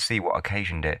boldness to see what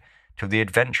occasioned it, till the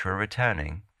adventurer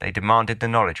returning, they demanded the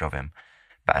knowledge of him,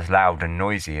 but as loud and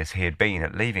noisy as he had been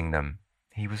at leaving them,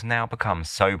 he was now become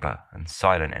sober and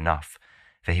silent enough,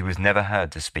 for he was never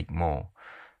heard to speak more,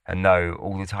 and though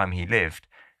all the time he lived,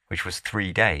 which was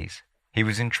 3 days, he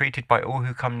was entreated by all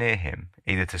who come near him,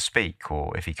 either to speak,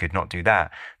 or, if he could not do that,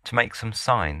 to make some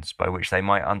signs by which they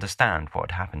might understand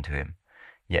what had happened to him.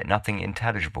 Yet nothing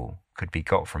intelligible could be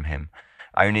got from him,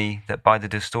 only that by the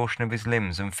distortion of his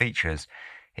limbs and features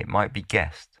it might be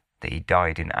guessed that he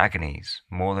died in agonies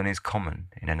more than is common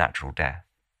in a natural death.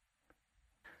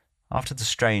 After the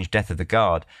strange death of the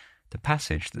guard, the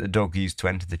passage that the dog used to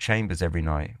enter the chambers every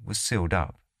night was sealed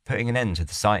up, putting an end to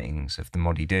the sightings of the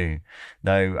Moddy Dhu,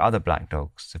 though other black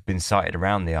dogs have been sighted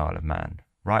around the Isle of Man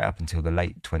right up until the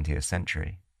late 20th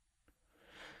century.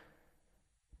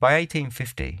 By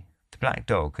 1850, the black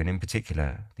dog, and in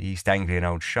particular the East Anglian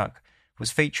old Shuck,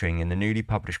 was featuring in the newly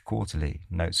published quarterly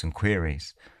Notes and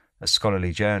Queries, a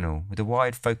scholarly journal with a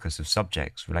wide focus of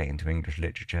subjects relating to English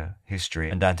literature, history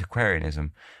and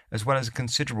antiquarianism, as well as a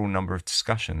considerable number of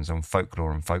discussions on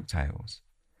folklore and folk tales.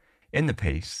 In the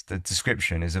piece, the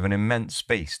description is of an immense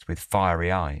beast with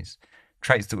fiery eyes,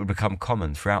 traits that would become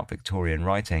common throughout Victorian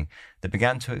writing that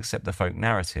began to accept the folk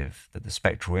narrative that the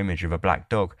spectral image of a black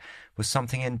dog was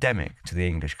something endemic to the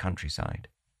English countryside.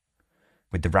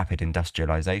 With the rapid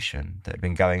industrialisation that had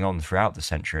been going on throughout the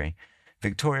century,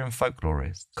 Victorian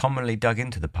folklorists commonly dug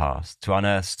into the past to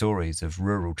unearth stories of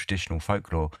rural traditional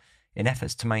folklore in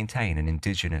efforts to maintain an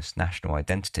indigenous national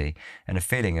identity and a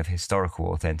feeling of historical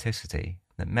authenticity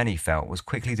that many felt was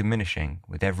quickly diminishing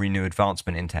with every new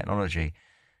advancement in technology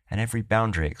and every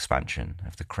boundary expansion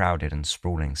of the crowded and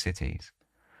sprawling cities.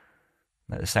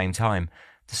 At the same time,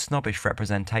 the snobbish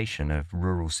representation of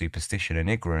rural superstition and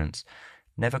ignorance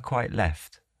never quite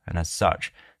left, and as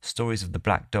such, stories of the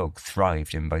black dog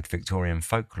thrived in both Victorian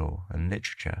folklore and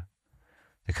literature.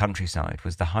 The countryside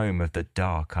was the home of the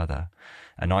dark other,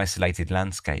 an isolated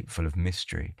landscape full of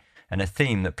mystery, and a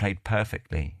theme that played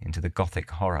perfectly into the Gothic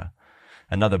horror,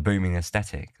 another booming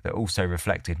aesthetic that also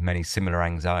reflected many similar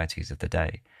anxieties of the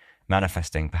day,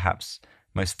 manifesting perhaps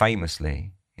most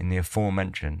famously in the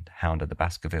aforementioned Hound of the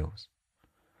Baskervilles.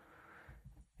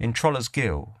 In Troller's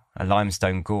Gill, a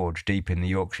limestone gorge deep in the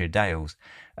Yorkshire Dales,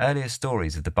 earlier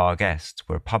stories of the Barghest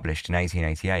were published in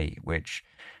 1888, which,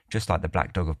 just like the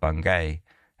Black Dog of Bungay,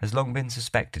 has long been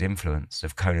suspected influence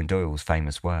of Conan Doyle's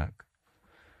famous work.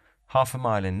 1/2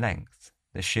 mile in length,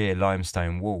 the sheer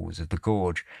limestone walls of the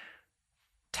gorge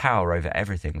tower over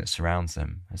everything that surrounds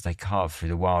them as they carve through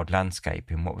the wild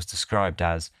landscape in what was described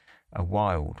as a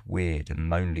wild, weird and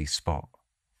lonely spot.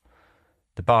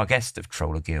 The Barghest of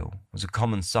Trollergill was a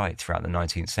common sight throughout the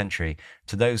 19th century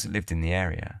to those that lived in the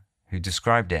area, who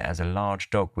described it as a large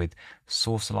dog with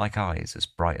saucer-like eyes as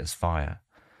bright as fire.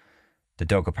 The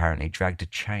dog apparently dragged a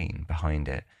chain behind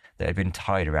it that had been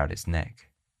tied around its neck.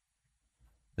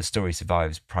 The story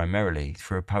survives primarily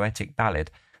through a poetic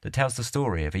ballad that tells the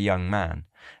story of a young man,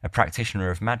 a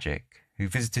practitioner of magic, who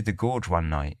visited the gorge one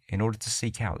night in order to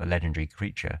seek out the legendary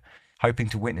creature, hoping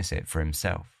to witness it for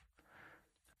himself.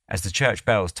 As the church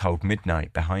bells tolled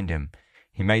midnight behind him,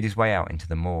 he made his way out into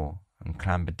the moor and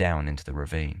clambered down into the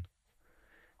ravine.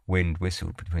 Wind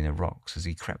whistled between the rocks as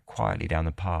he crept quietly down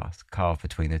the path carved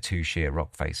between the two sheer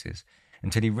rock faces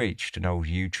until he reached an old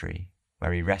yew tree,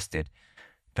 where he rested,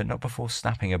 but not before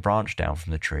snapping a branch down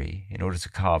from the tree in order to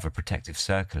carve a protective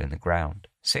circle in the ground.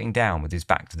 Sitting down with his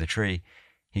back to the tree,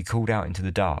 he called out into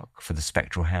the dark for the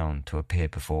spectral hound to appear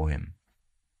before him.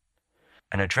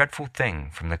 And a dreadful thing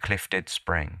from the cliff did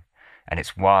spring, and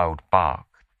its wild bark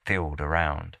filled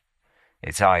around.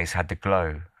 Its eyes had the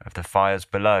glow of the fires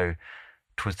below.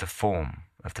 'Twas the form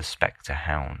of the spectre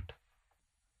hound.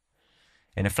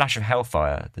 In a flash of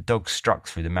hellfire, the dog struck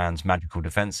through the man's magical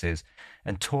defences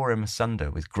and tore him asunder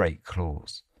with great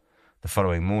claws. The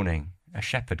following morning, a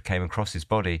shepherd came across his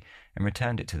body and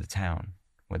returned it to the town,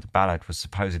 where the ballad was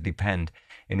supposedly penned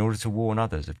in order to warn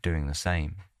others of doing the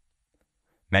same.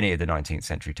 Many of the 19th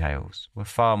century tales were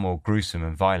far more gruesome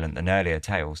and violent than earlier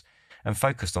tales, and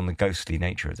focused on the ghostly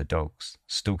nature of the dogs,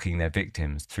 stalking their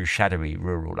victims through shadowy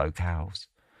rural locales.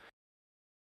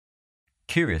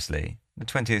 Curiously, the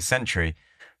 20th century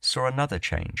saw another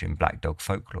change in black dog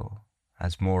folklore,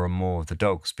 as more and more of the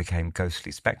dogs became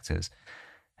ghostly spectres,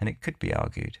 and it could be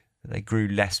argued that they grew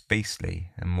less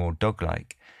beastly and more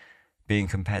dog-like, being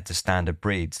compared to standard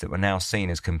breeds that were now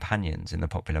seen as companions in the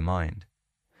popular mind.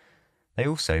 They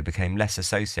also became less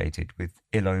associated with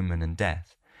ill omen and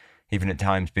death, even at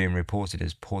times being reported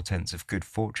as portents of good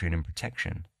fortune and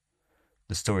protection.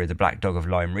 The story of the black dog of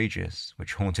Lyme Regis,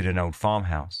 which haunted an old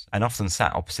farmhouse and often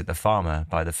sat opposite the farmer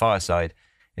by the fireside,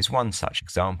 is one such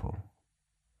example.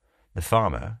 The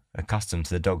farmer, accustomed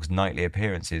to the dog's nightly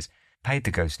appearances, paid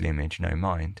the ghostly image no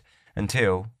mind,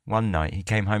 until one night he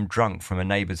came home drunk from a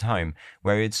neighbour's home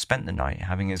where he had spent the night,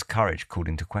 having his courage called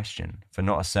into question for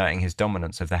not asserting his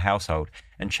dominance of the household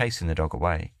and chasing the dog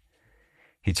away.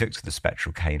 He took to the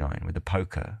spectral canine with a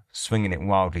poker, swinging it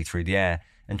wildly through the air,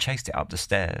 and chased it up the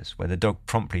stairs, where the dog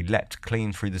promptly leapt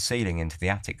clean through the ceiling into the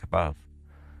attic above.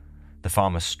 The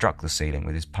farmer struck the ceiling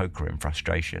with his poker in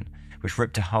frustration, which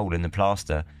ripped a hole in the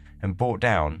plaster and brought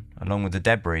down, along with the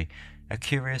debris, a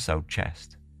curious old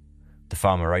chest. The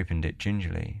farmer opened it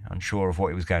gingerly, unsure of what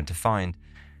he was going to find.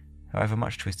 However,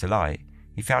 much to his delight,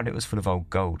 he found it was full of old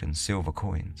gold and silver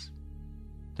coins.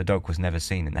 The dog was never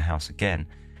seen in the house again.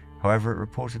 However, it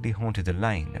reportedly haunted a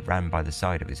lane that ran by the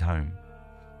side of his home.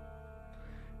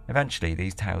 Eventually,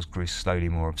 these tales grew slowly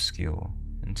more obscure,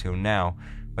 until now,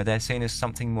 where they're seen as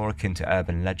something more akin to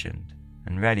urban legend,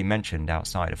 and rarely mentioned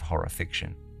outside of horror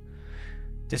fiction.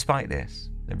 Despite this,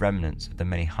 the remnants of the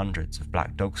many hundreds of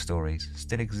black dog stories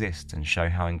still exist and show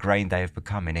how ingrained they have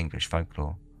become in English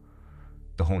folklore.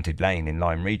 The haunted lane in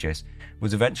Lyme Regis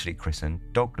was eventually christened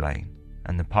Dog Lane,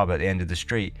 and the pub at the end of the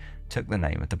street took the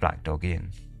name of the Black Dog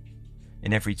Inn.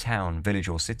 In every town, village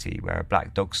or city where a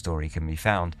black dog story can be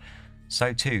found,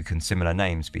 so too can similar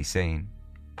names be seen.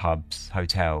 Pubs,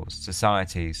 hotels,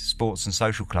 societies, sports and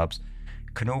social clubs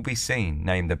can all be seen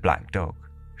named the Black Dog,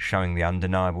 showing the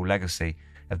undeniable legacy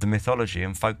of the mythology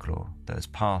and folklore that has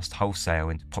passed wholesale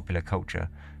into popular culture,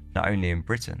 not only in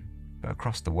Britain, but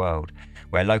across the world,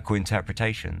 where local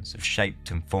interpretations have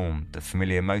shaped and formed the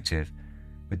familiar motive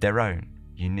with their own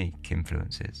unique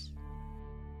influences.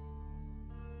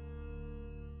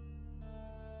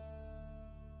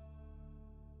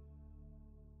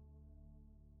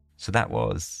 So that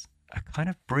was a kind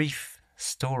of brief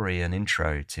story and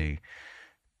intro to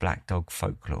black dog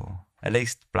folklore, at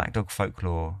least black dog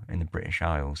folklore in the British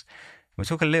Isles. We'll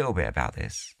talk a little bit about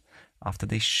this after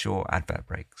these short advert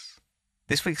breaks.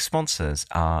 This week's sponsors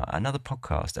are another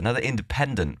podcast, another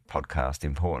independent podcast,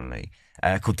 importantly,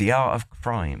 called The Art of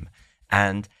Crime.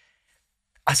 And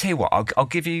I tell you what, I'll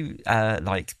give you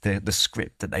the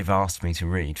script that they've asked me to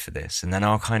read for this, and then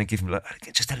I'll kind of give them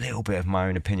just a little bit of my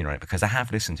own opinion on it, because I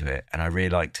have listened to it and I really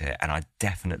liked it, and I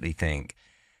definitely think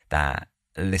that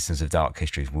listeners of Dark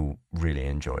Histories will really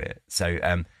enjoy it. So,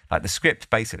 the script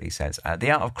basically says,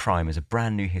 The Art of Crime is a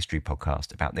brand new history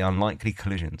podcast about the unlikely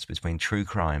collisions between true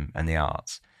crime and the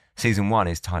arts. Season 1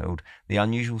 is titled The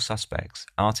Unusual Suspects,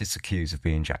 Artists Accused of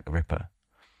Being Jack the Ripper.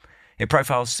 It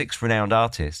profiles 6 renowned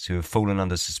artists who have fallen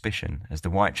under suspicion as the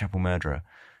Whitechapel murderer,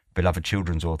 beloved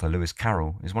children's author Lewis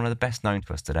Carroll is one of the best known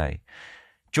to us today.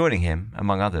 Joining him,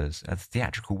 among others, are the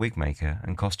theatrical wig maker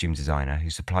and costume designer who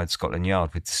supplied Scotland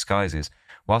Yard with disguises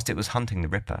whilst it was hunting the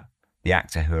Ripper, the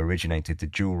actor who originated the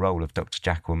dual role of Dr.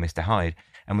 Jekyll and Mr. Hyde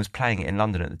and was playing it in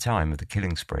London at the time of the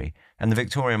killing spree, and the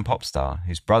Victorian pop star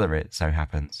whose brother, it so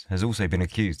happens, has also been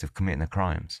accused of committing the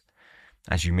crimes.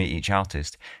 As you meet each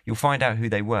artist, you'll find out who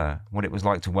they were, what it was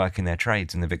like to work in their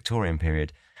trades in the Victorian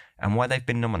period, and why they've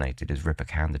been nominated as Ripper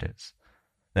candidates.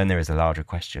 Then there is a larger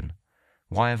question.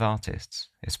 Why have artists,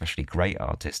 especially great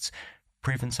artists,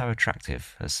 proven so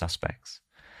attractive as suspects?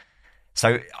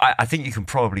 So I think you can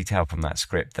probably tell from that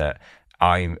script that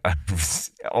I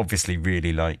obviously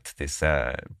really liked this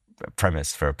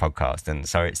premise for a podcast, and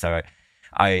so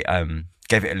I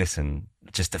gave it a listen.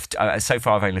 So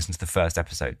far, I've only listened to the first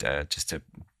episode, just a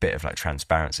bit of like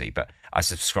transparency, but I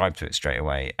subscribed to it straight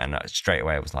away, and straight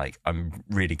away I was like, I'm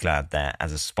really glad that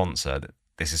as a sponsor that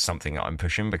this is something that I'm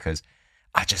pushing, because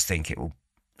I just think it will,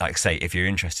 like say, if you're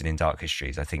interested in dark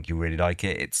histories, I think you'll really like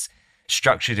it. It's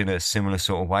structured in a similar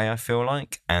sort of way, I feel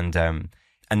like, and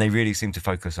they really seem to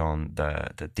focus on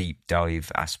the deep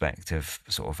dive aspect of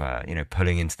sort of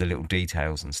pulling into the little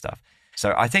details and stuff.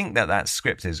 So I think that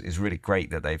script is really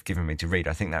great that they've given me to read.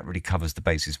 I think that really covers the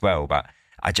bases well. But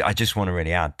I just want to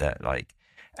really add that, like,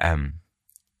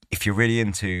 if you're really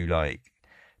into, like,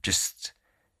 just,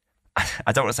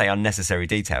 I don't want to say unnecessary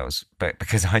details, but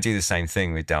because I do the same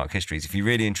thing with dark histories, if you're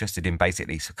really interested in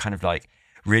basically kind of like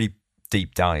really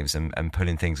deep dives and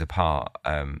pulling things apart,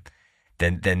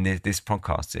 then this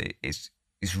podcast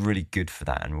is really good for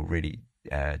that and will really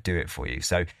do it for you.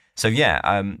 So yeah,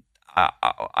 I'm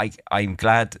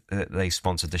glad that they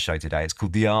sponsored the show today. It's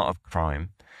called The Art of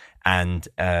Crime, and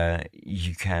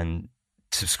you can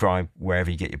subscribe wherever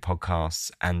you get your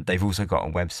podcasts. And they've also got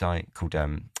a website called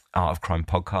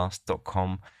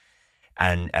artofcrimepodcast.com.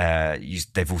 And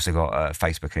they've also got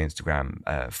Facebook and Instagram,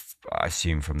 I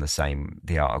assume from the same,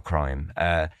 The Art of Crime.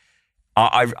 I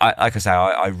like I say,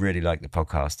 I really like the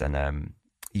podcast, and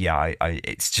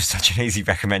it's just such an easy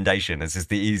recommendation. This is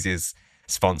the easiest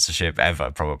sponsorship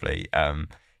ever, probably.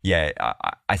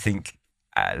 I think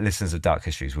listeners of Dark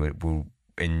Histories will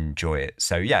enjoy it.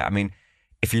 So yeah, I mean,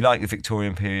 if you like the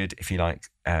Victorian period, if you like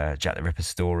Jack the Ripper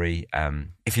story,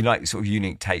 if you like sort of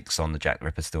unique takes on the Jack the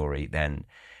Ripper story, then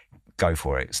go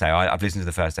for it. So I've listened to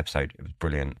the first episode. It was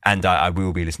brilliant. And I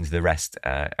will be listening to the rest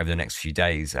over the next few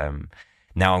days.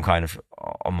 Now I'm kind of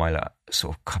on my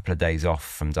sort of couple of days off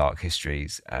from Dark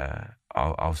Histories.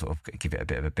 I'll sort of give it a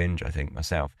bit of a binge, I think,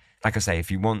 myself. Like I say,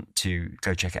 if you want to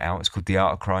go check it out, it's called The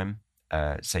Art of Crime.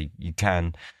 So you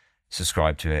can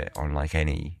subscribe to it on like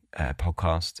any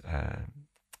podcast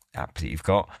app that you've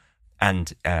got.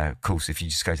 And of course, if you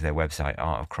just go to their website,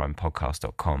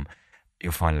 artofcrimepodcast.com,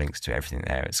 you'll find links to everything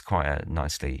there. It's quite a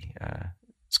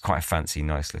fancy,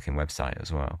 nice looking website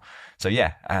as well. So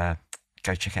yeah,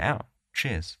 go check it out.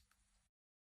 Cheers.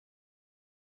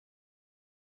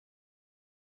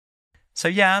 So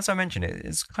yeah, as I mentioned,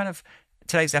 it's kind of,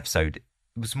 today's episode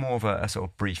was more of a sort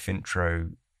of brief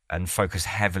intro and focused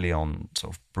heavily on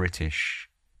sort of British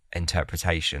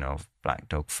interpretation of Black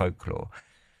Dog folklore.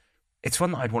 It's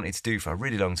one that I'd wanted to do for a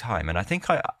really long time, and I think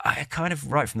I kind of,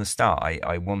 right from the start,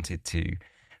 I wanted to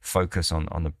focus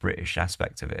on the British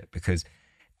aspect of it, because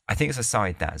I think it's a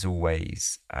side that has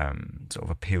always sort of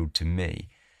appealed to me.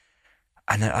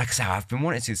 And like I say, I've been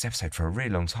wanting to do this episode for a really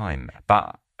long time,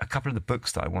 but a couple of the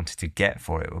books that I wanted to get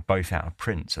for it were both out of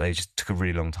print, so they just took a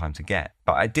really long time to get.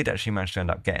 But I did actually manage to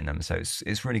end up getting them, so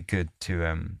it's really good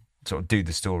to sort of do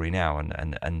the story now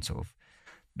and sort of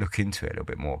look into it a little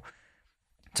bit more.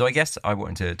 So I guess I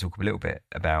wanted to talk a little bit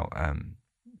about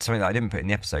something that I didn't put in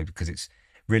the episode, because it's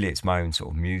my own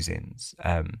sort of musings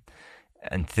and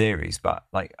theories. But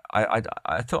like I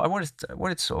thought I wanted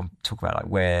to sort of talk about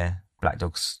like where Black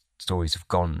Dog's stories have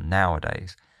gone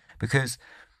nowadays, because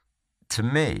to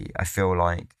me I feel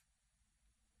like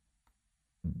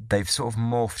they've sort of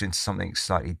morphed into something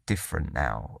slightly different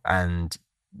now, and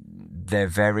they're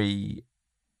very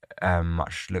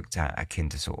much looked at akin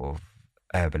to sort of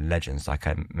urban legends, like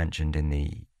I mentioned in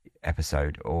the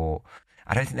episode, or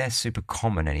I don't think they're super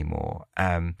common anymore.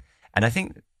 And I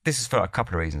think this is for a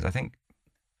couple of reasons. I think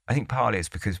partly it's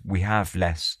because we have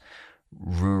less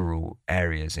rural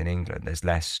areas in England. There's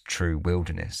less true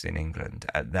wilderness in England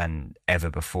than ever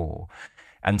before.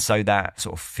 And so that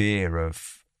sort of fear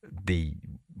of the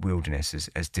wilderness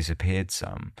has disappeared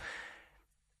some.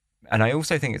 And I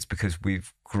also think it's because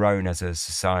we've grown as a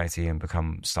society and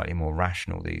become slightly more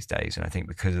rational these days. And I think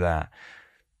because of that,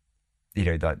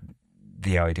 that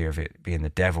the idea of it being the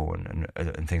devil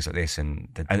and things like this,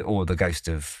 or the ghost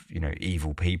of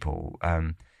evil people,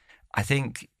 I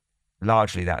think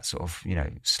largely that sort of,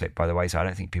 slipped by the wayside. I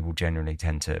don't think people generally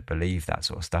tend to believe that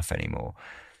sort of stuff anymore.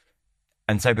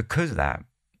 And so because of that,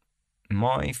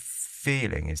 my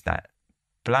feeling is that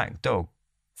black dog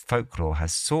folklore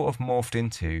has sort of morphed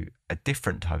into a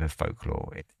different type of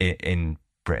folklore in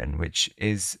Britain, which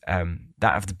is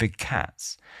that of the big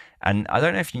cats. And I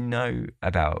don't know if you know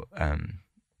about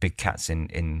big cats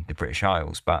in the British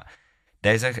Isles, but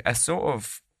there's a sort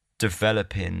of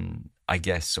developing, I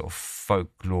guess, sort of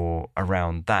folklore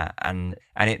around that. And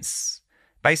it's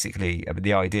basically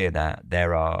the idea that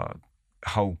there are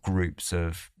whole groups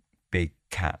of big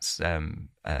cats,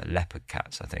 leopard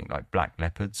cats, I think, like black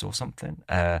leopards or something,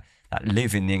 that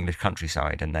live in the English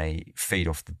countryside, and they feed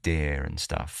off the deer and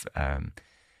stuff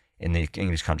in the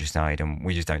English countryside, and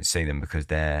we just don't see them because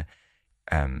they're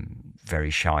very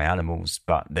shy animals,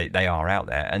 but they are out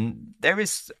there. And there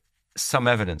is some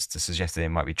evidence to suggest that it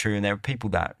might be true, and there are people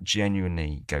that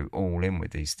genuinely go all in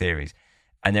with these theories,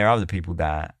 and there are other people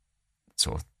that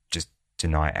sort of just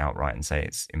deny it outright and say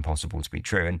it's impossible to be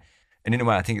true. And in a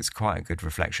way, I think it's quite a good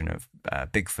reflection of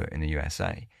Bigfoot in the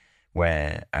USA,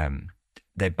 where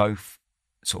they both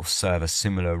sort of serve a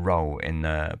similar role in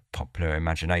the popular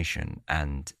imagination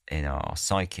and in our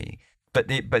psyche. But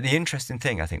the interesting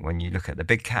thing, I think, when you look at the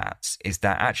big cats, is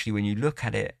that actually when you look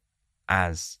at it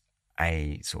as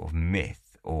a sort of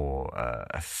myth or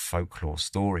a folklore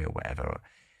story or whatever,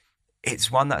 it's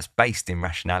one that's based in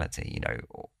rationality,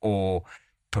 or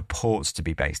purports to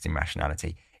be based in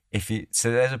rationality.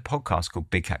 So there's a podcast called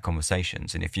Big Cat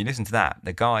Conversations, and if you listen to that,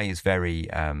 the guy is very,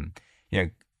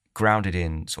 grounded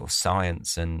in sort of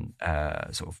science and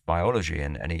sort of biology,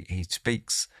 and he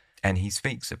speaks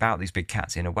about these big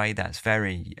cats in a way that's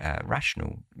very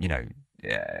rational.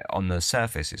 On the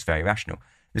surface, it's very rational.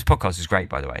 This podcast is great,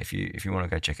 by the way. If you want to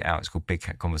go check it out, it's called Big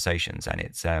Cat Conversations, and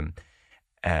it's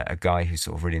a guy who's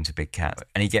sort of really into big cats,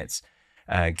 and he gets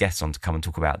guests on to come and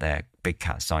talk about their big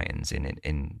cat sightings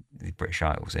in the British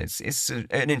Isles. It's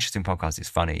an interesting podcast. It's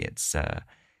funny. It's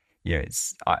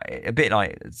it's a bit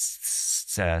like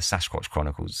Sasquatch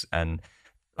Chronicles, and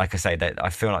like I say, that I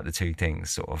feel like the two things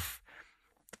sort of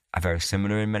are very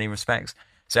similar in many respects.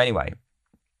 So anyway,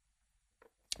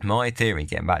 my theory,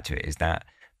 getting back to it, is that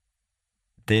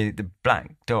the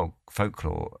black dog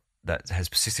folklore that has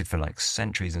persisted for like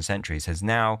centuries and centuries has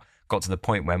now got to the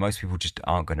point where most people just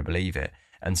aren't going to believe it.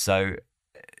 And so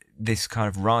this kind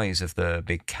of rise of the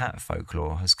big cat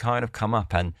folklore has kind of come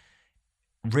up and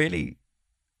really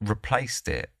replaced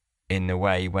it in a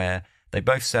way where they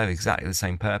both serve exactly the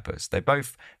same purpose. They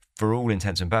both, for all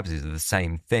intents and purposes, are the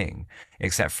same thing,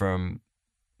 except from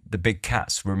the big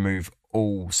cats remove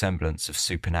all semblance of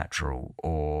supernatural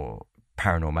or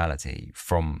paranormality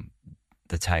from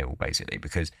the tale, basically,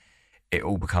 because it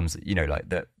all becomes, like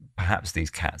that perhaps these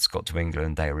cats got to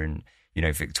England, they were in,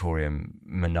 Victorian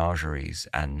menageries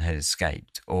and had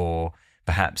escaped, or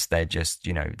perhaps they're just,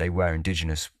 they were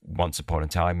indigenous once upon a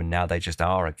time and now they just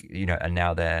are, and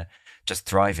now they're just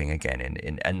thriving again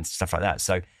in and stuff like that.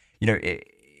 So,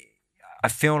 I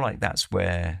feel like that's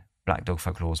where black dog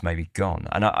folklore's maybe gone.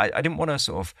 And I didn't want to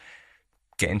sort of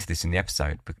get into this in the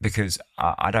episode because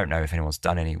I don't know if anyone's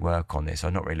done any work on this.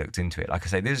 I've not really looked into it. Like I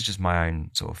say, this is just my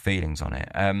own sort of feelings on it.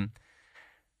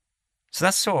 So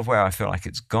that's sort of where I feel like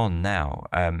it's gone now,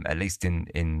 at least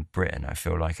in Britain. I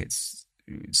feel like it's,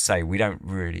 I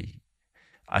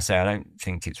don't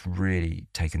think it's really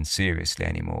taken seriously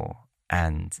anymore.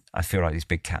 And I feel like these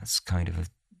big cats kind of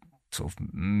have sort of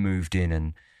moved in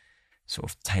and sort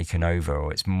of taken over,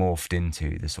 or it's morphed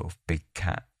into the sort of big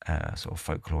cat sort of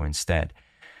folklore instead.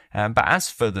 But as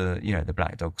for the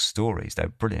black dog stories, they're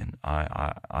brilliant.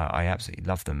 I absolutely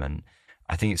love them, and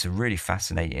I think it's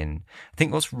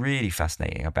what's really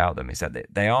fascinating about them is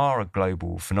that they are a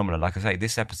global phenomenon. Like I say,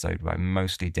 this episode I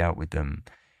mostly dealt with them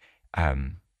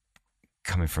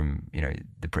coming from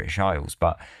the British Isles,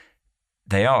 but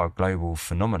they are a global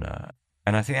phenomena.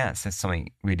 And I think that's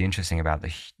something really interesting about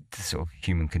the sort of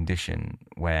human condition,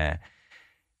 where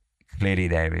clearly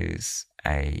there is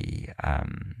a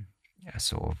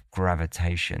sort of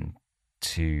gravitation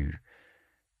to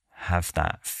have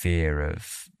that fear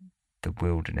of the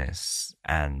wilderness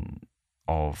and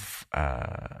of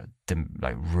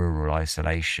like rural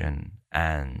isolation,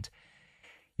 and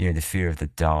the fear of the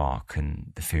dark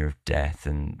and the fear of death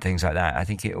and things like that. I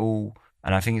think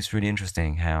it's really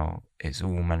interesting how it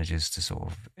all manages to sort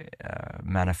of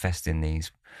manifest in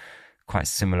these quite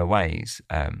similar ways.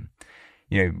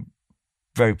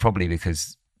 Very probably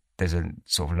because there's a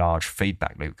sort of large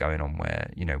feedback loop going on where,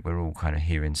 we're all kind of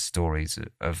hearing stories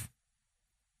of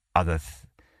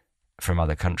from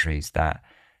other countries that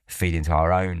feed into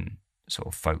our own sort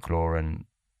of folklore, and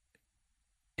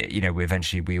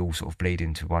we all sort of bleed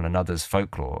into one another's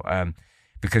folklore.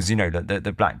 Because,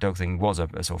 the black dog thing was a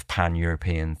sort of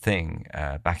pan-European thing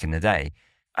back in the day.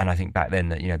 And I think back then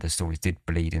that, the stories did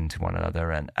bleed into one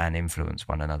another and influence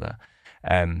one another.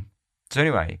 So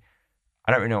anyway,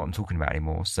 I don't really know what I'm talking about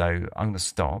anymore, so I'm going to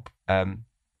stop.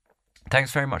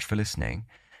 Thanks very much for listening.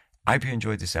 I hope you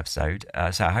enjoyed this episode.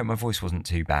 So I hope my voice wasn't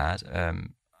too bad.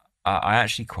 I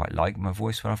actually quite like my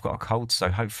voice when I've got a cold, so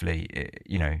hopefully,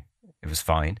 it was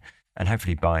fine. And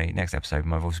hopefully by next episode,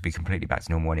 my voice will be completely back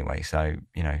to normal anyway, so,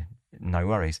 no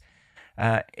worries.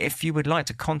 If you would like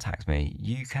to contact me,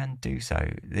 you can do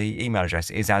so. The email address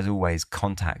is, as always,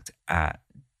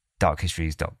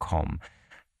 contact@darkhistories.com.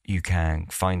 You can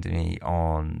find me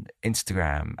on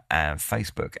Instagram and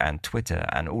Facebook and Twitter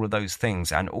and all of those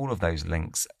things, and all of those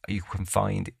links you can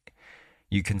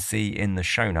see in the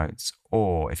show notes,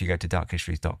 or if you go to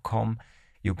darkhistories.com,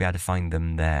 you'll be able to find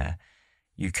them there.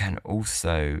 You can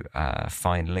also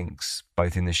find links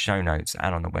both in the show notes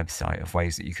and on the website of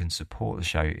ways that you can support the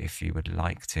show if you would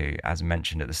like to. As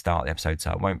mentioned at the start of the episode, so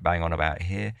I won't bang on about it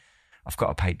here, I've got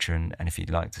a Patreon, and if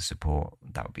you'd like to support,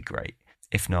 that would be great.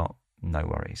 If not, no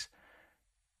worries.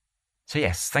 So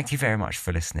yes, thank you very much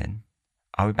for listening.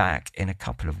 I'll be back in a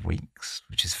couple of weeks,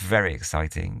 which is very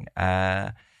exciting.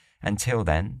 Until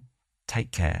then,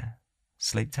 take care,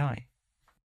 sleep tight.